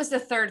right. What was the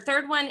third?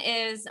 Third one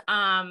is,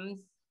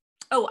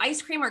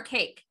 ice cream or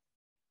cake?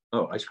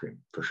 Oh, ice cream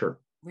for sure.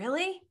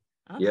 Really?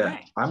 Okay. Yeah.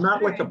 I'm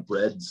not like a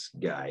breads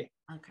guy.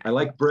 Okay. I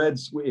like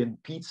breads in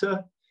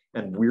pizza.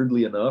 And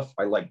weirdly enough,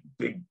 I like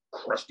big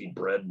crusty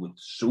bread with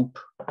soup.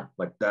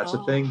 Like that's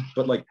a thing.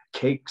 But like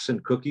cakes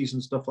and cookies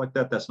and stuff like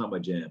that, that's not my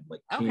jam. Like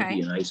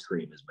candy and ice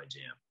cream is my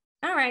jam.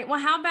 All right. Well,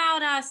 how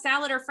about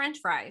salad or French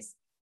fries?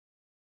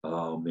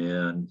 Oh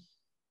man.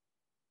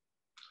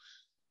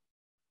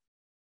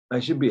 I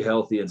should be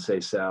healthy and say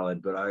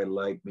salad, but I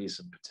like me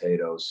some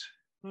potatoes.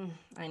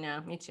 I know,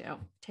 me too.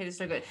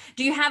 Potatoes are good.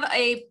 Do you have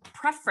a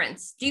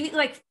preference? Do you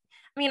like,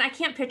 I mean, I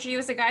can't picture you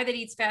as a guy that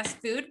eats fast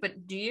food,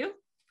 but do you?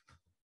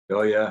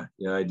 Oh yeah,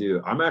 I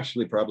do. I'm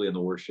actually probably in the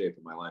worst shape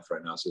of my life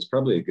right now, so it's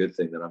probably a good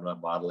thing that I'm not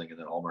modeling, and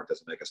that Hallmark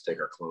doesn't make us take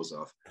our clothes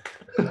off.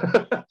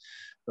 That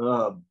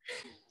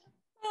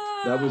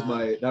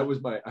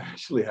was my. I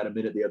actually had a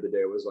minute the other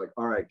day. I was like,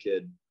 all right,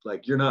 kid,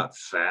 like you're not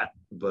fat,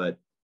 but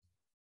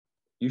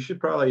you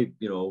should probably,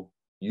 you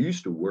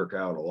used to work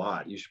out a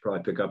lot. You should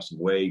probably pick up some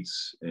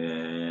weights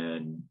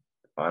and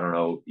I don't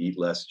know, eat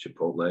less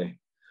Chipotle.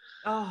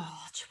 Oh,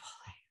 Chipotle.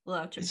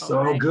 Love Chipotle. It's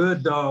so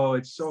good though.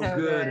 It's so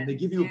good. And they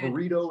give you a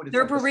burrito. And it's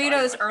their like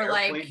burritos are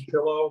like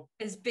pillow.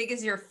 as big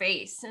as your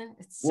face.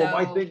 It's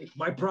well,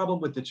 my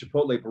problem with the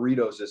Chipotle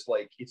burritos is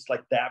like it's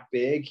like that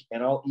big,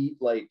 and I'll eat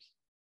like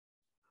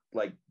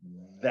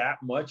that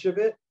much of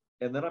it,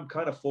 and then I'm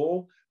kind of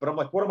full. But I'm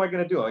like, what am I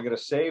going to do? Am I going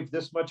to save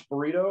this much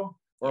burrito,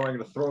 or am I going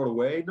to throw it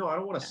away? No, I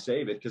don't want to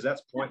save it because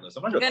that's pointless.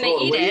 I'm not going to throw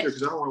it away either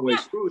because I don't want to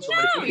waste food. So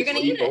I'm going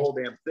to eat the whole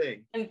damn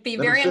thing and be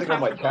then very I'm sitting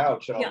uncomfortable on my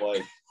couch, and I'm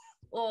like.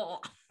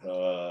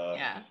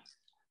 Yeah,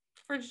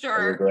 for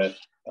sure.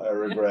 I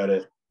regret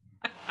it.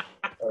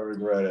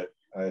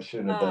 I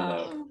shouldn't have done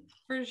that.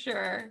 For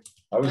sure.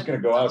 I was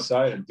going to go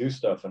outside and do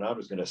stuff, and I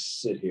was going to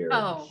sit here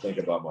and think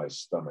about my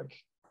stomach.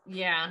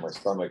 Yeah. My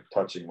stomach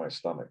touching my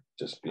stomach,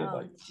 just being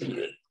like.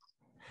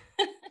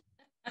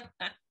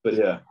 But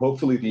yeah,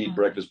 hopefully the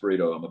breakfast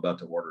burrito I'm about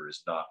to order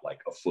is not like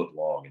a foot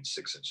long and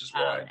 6 inches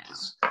wide.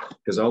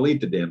 Because I'll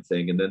eat the damn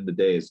thing and then the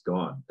day is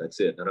gone. That's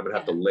it. And I'm going to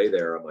have to lay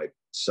there on my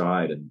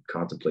side and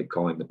contemplate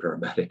calling the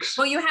paramedics.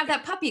 Well, you have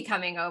that puppy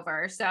coming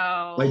over. So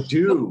I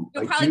do.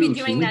 You'll probably be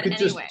doing that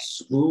anyway. Just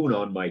spoon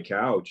on my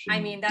couch. I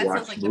mean, that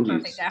sounds like the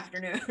perfect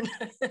afternoon.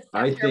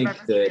 I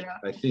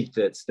think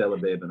that Stella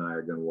Babe and I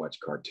are going to watch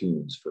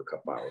cartoons for a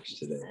couple hours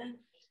today.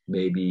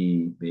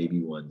 Maybe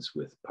ones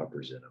with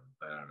puppers in them.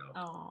 I don't know.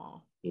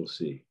 Oh. We'll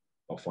see.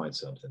 I'll find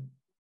something.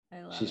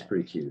 She's it.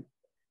 pretty cute.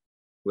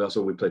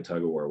 We play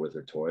tug of war with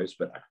her toys,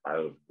 but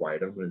I'll white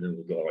them and then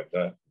we'll go like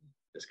that.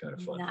 It's kind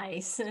of fun.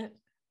 Nice.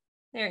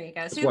 There you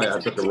go. So that's why I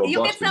have such a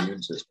robust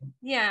immune system.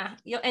 Yeah,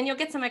 you'll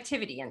get some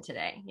activity in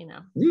today.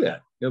 Yeah,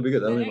 it'll be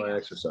good. That'll be my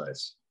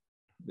exercise.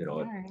 A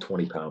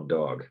 20-pound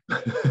dog.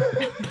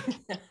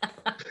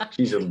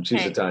 she's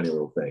a tiny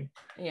little thing.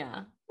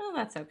 Yeah. Well,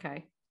 that's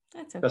okay.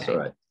 That's all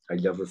right. I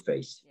love her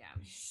face. Yeah.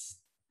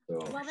 So,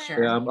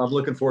 yeah, I'm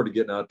looking forward to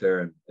getting out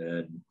there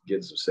and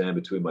getting some sand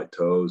between my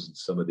toes and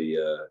some of the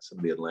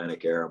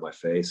Atlantic air on my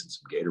face and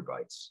some gator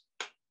bites.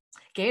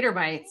 Gator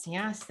bites,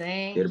 yes,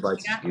 gator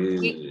bites is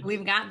good.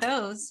 We've got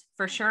those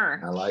for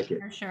sure. I like it.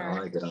 For sure. I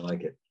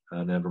like it.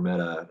 I never met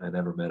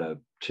a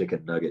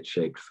chicken nugget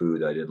shaped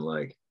food I didn't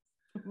like.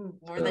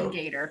 More than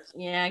gator.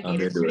 Yeah,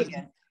 gator's pretty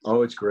good.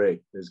 Oh, it's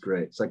great. It's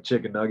great. It's like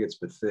chicken nuggets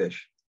with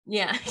fish.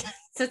 Yeah,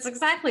 that's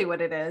exactly what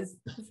it is.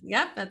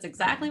 Yep, that's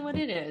exactly what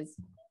it is.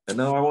 And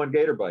now I want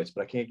gator bites,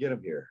 but I can't get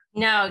them here.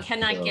 No,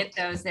 cannot get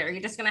those there.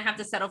 You're just going to have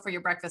to settle for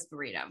your breakfast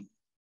burrito.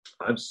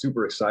 I'm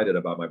super excited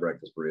about my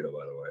breakfast burrito,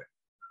 by the way.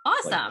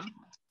 Awesome.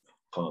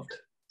 Pumped.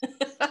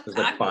 There's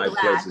like 5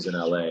 places in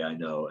LA I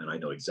know, and I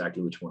know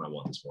exactly which one I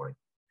want this morning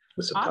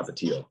with some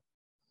tapatio.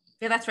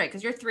 Yeah, that's right.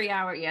 Because you're 3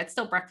 hours. Yeah, it's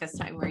still breakfast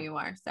time where you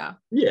are. So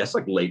yeah, it's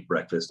like late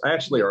breakfast. I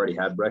actually already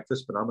had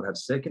breakfast, but I'm gonna have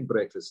second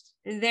breakfast.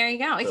 There you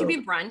go. It could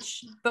be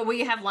brunch, but will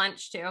you have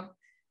lunch too?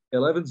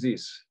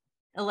 11's.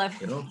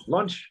 11.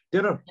 Lunch,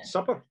 dinner,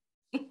 supper.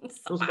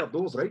 Those are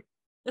those, right?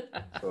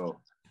 So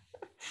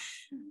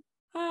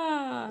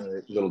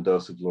a little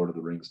dose of Lord of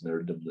the Rings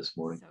nerddom this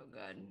morning. So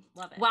good.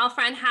 Love it. Well,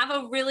 friend, have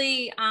a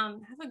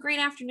great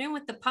afternoon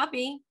with the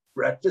puppy.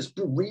 Breakfast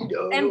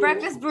burritos. And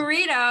breakfast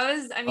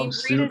burritos. I mean,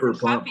 burritos and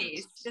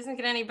puppies. Doesn't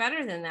get any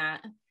better than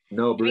that.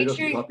 No, burritos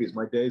and puppies.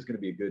 My day is going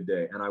to be a good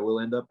day. And I will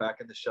end up back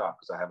in the shop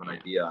because I have an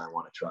idea I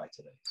want to try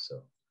today.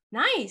 So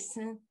nice.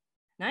 Well,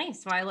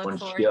 I look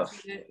forward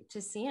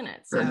to seeing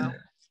it. So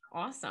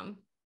awesome.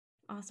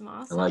 I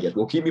like it.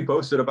 Well, keep me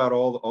posted about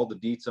all the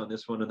deets on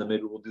this one, and then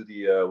maybe we'll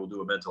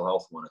do a mental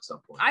health one at some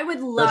point. I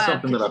would love. That's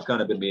something that I've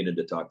kind of been meaning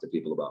to talk to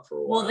people about for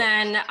a while. Well,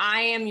 then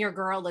I am your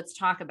girl. Let's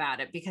talk about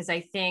it because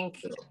I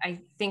think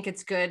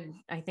it's good.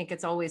 I think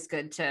it's always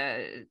good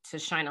to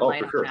shine a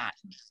light on that.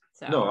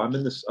 So no, I'm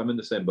in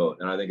the same boat.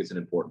 And I think it's an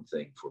important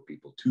thing for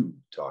people to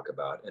talk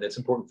about. And it's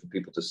important for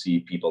people to see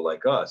people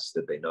like us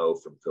that they know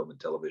from film and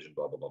television,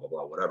 blah, blah, blah, blah,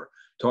 blah, whatever,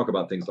 talk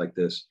about things like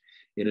this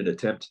in an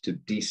attempt to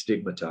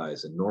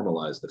destigmatize and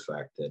normalize the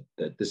fact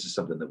that this is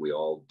something that we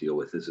all deal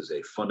with. This is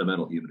a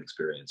fundamental human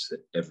experience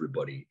that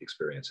everybody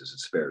experiences. It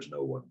spares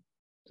no one.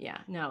 Yeah,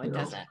 no, it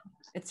doesn't.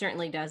 It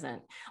certainly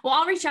doesn't. Well,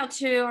 I'll reach out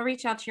to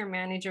your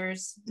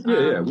managers.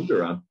 Yeah, we'll be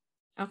around.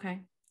 Okay,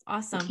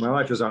 awesome. My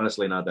life is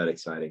honestly not that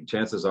exciting.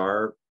 Chances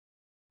are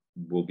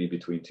we'll be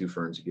between two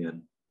ferns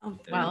again. Oh,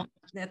 well,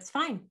 that's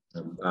fine.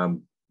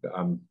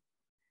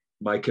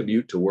 My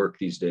commute to work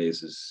these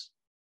days is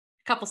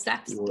a couple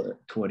steps,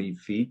 20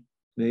 feet,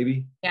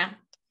 maybe. Yeah.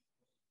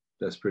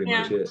 That's pretty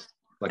much it.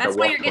 Like that's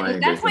why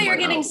you're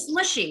getting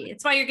smushy.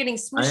 It's why you're getting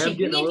smushy.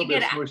 You need to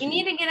get out. You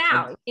need to get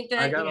out.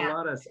 I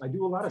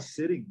do a lot of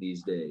sitting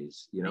these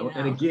days,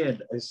 and again,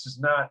 it's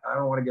just not, I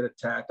don't want to get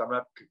attacked. I'm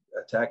not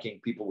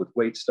attacking people with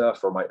weight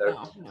stuff or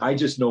I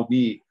just know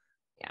me.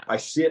 Yeah. I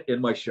sit in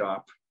my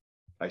shop.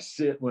 I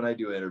sit when I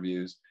do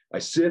interviews. I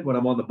sit when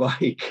I'm on the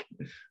bike.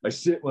 I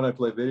sit when I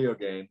play video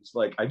games.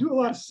 Like, I do a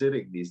lot of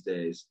sitting these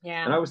days.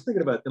 Yeah. And I was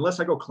thinking about, unless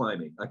I go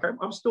climbing, like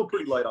I'm still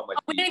pretty light on my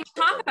feet. We didn't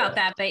even talk about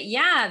that, but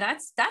yeah,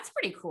 that's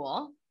pretty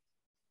cool.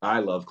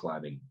 I love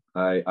climbing.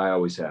 I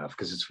always have,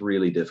 because it's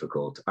really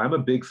difficult. I'm a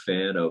big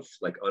fan of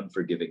like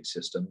unforgiving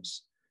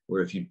systems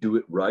where if you do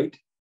it right,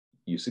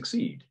 you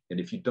succeed. And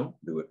if you don't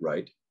do it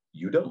right,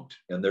 you don't.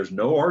 And there's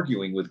no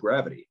arguing with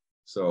gravity.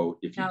 So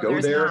if you go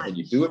there and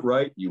you do it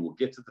right, you will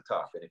get to the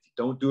top. And if you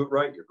don't do it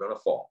right, you're going to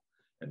fall.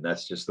 And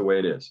that's just the way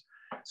it is.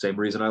 Same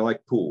reason I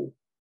like pool.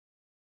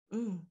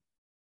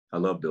 I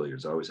love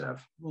billiards. I always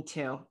have. Me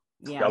too.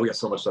 Yeah. We got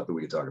so much stuff that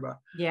we can talk about.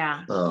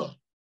 Yeah. Well,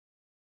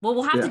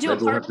 we'll have to do a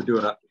part. We'll have to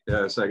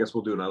do so I guess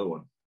we'll do another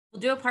one.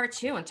 We'll do a part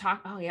 2 and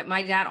talk. Oh yeah,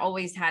 my dad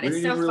always had it.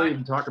 We didn't really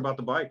even talk about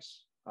the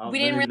bikes. We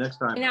didn't really, next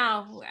time.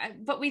 No,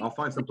 but I'll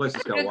find some place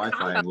that's got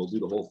Wi-Fi and we'll do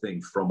the whole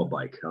thing from a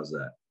bike. How's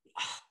that?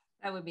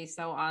 That would be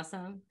so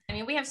awesome. I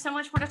mean, we have so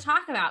much more to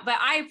talk about, but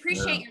I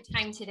appreciate your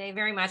time today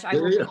very much. I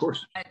will of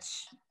course.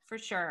 For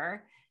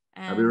sure.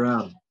 And, I'll be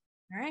around.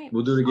 All right.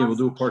 We'll do it again. Awesome.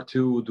 We'll do a part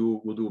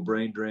 2. We'll do a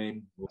brain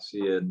drain. We'll see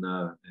you in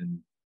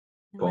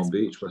Palm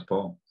Beach, West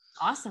Palm.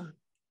 Awesome.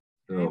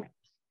 So,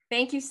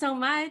 thank you so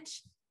much.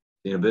 See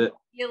you in a bit.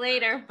 See you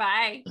later.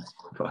 Bye.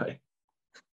 Bye.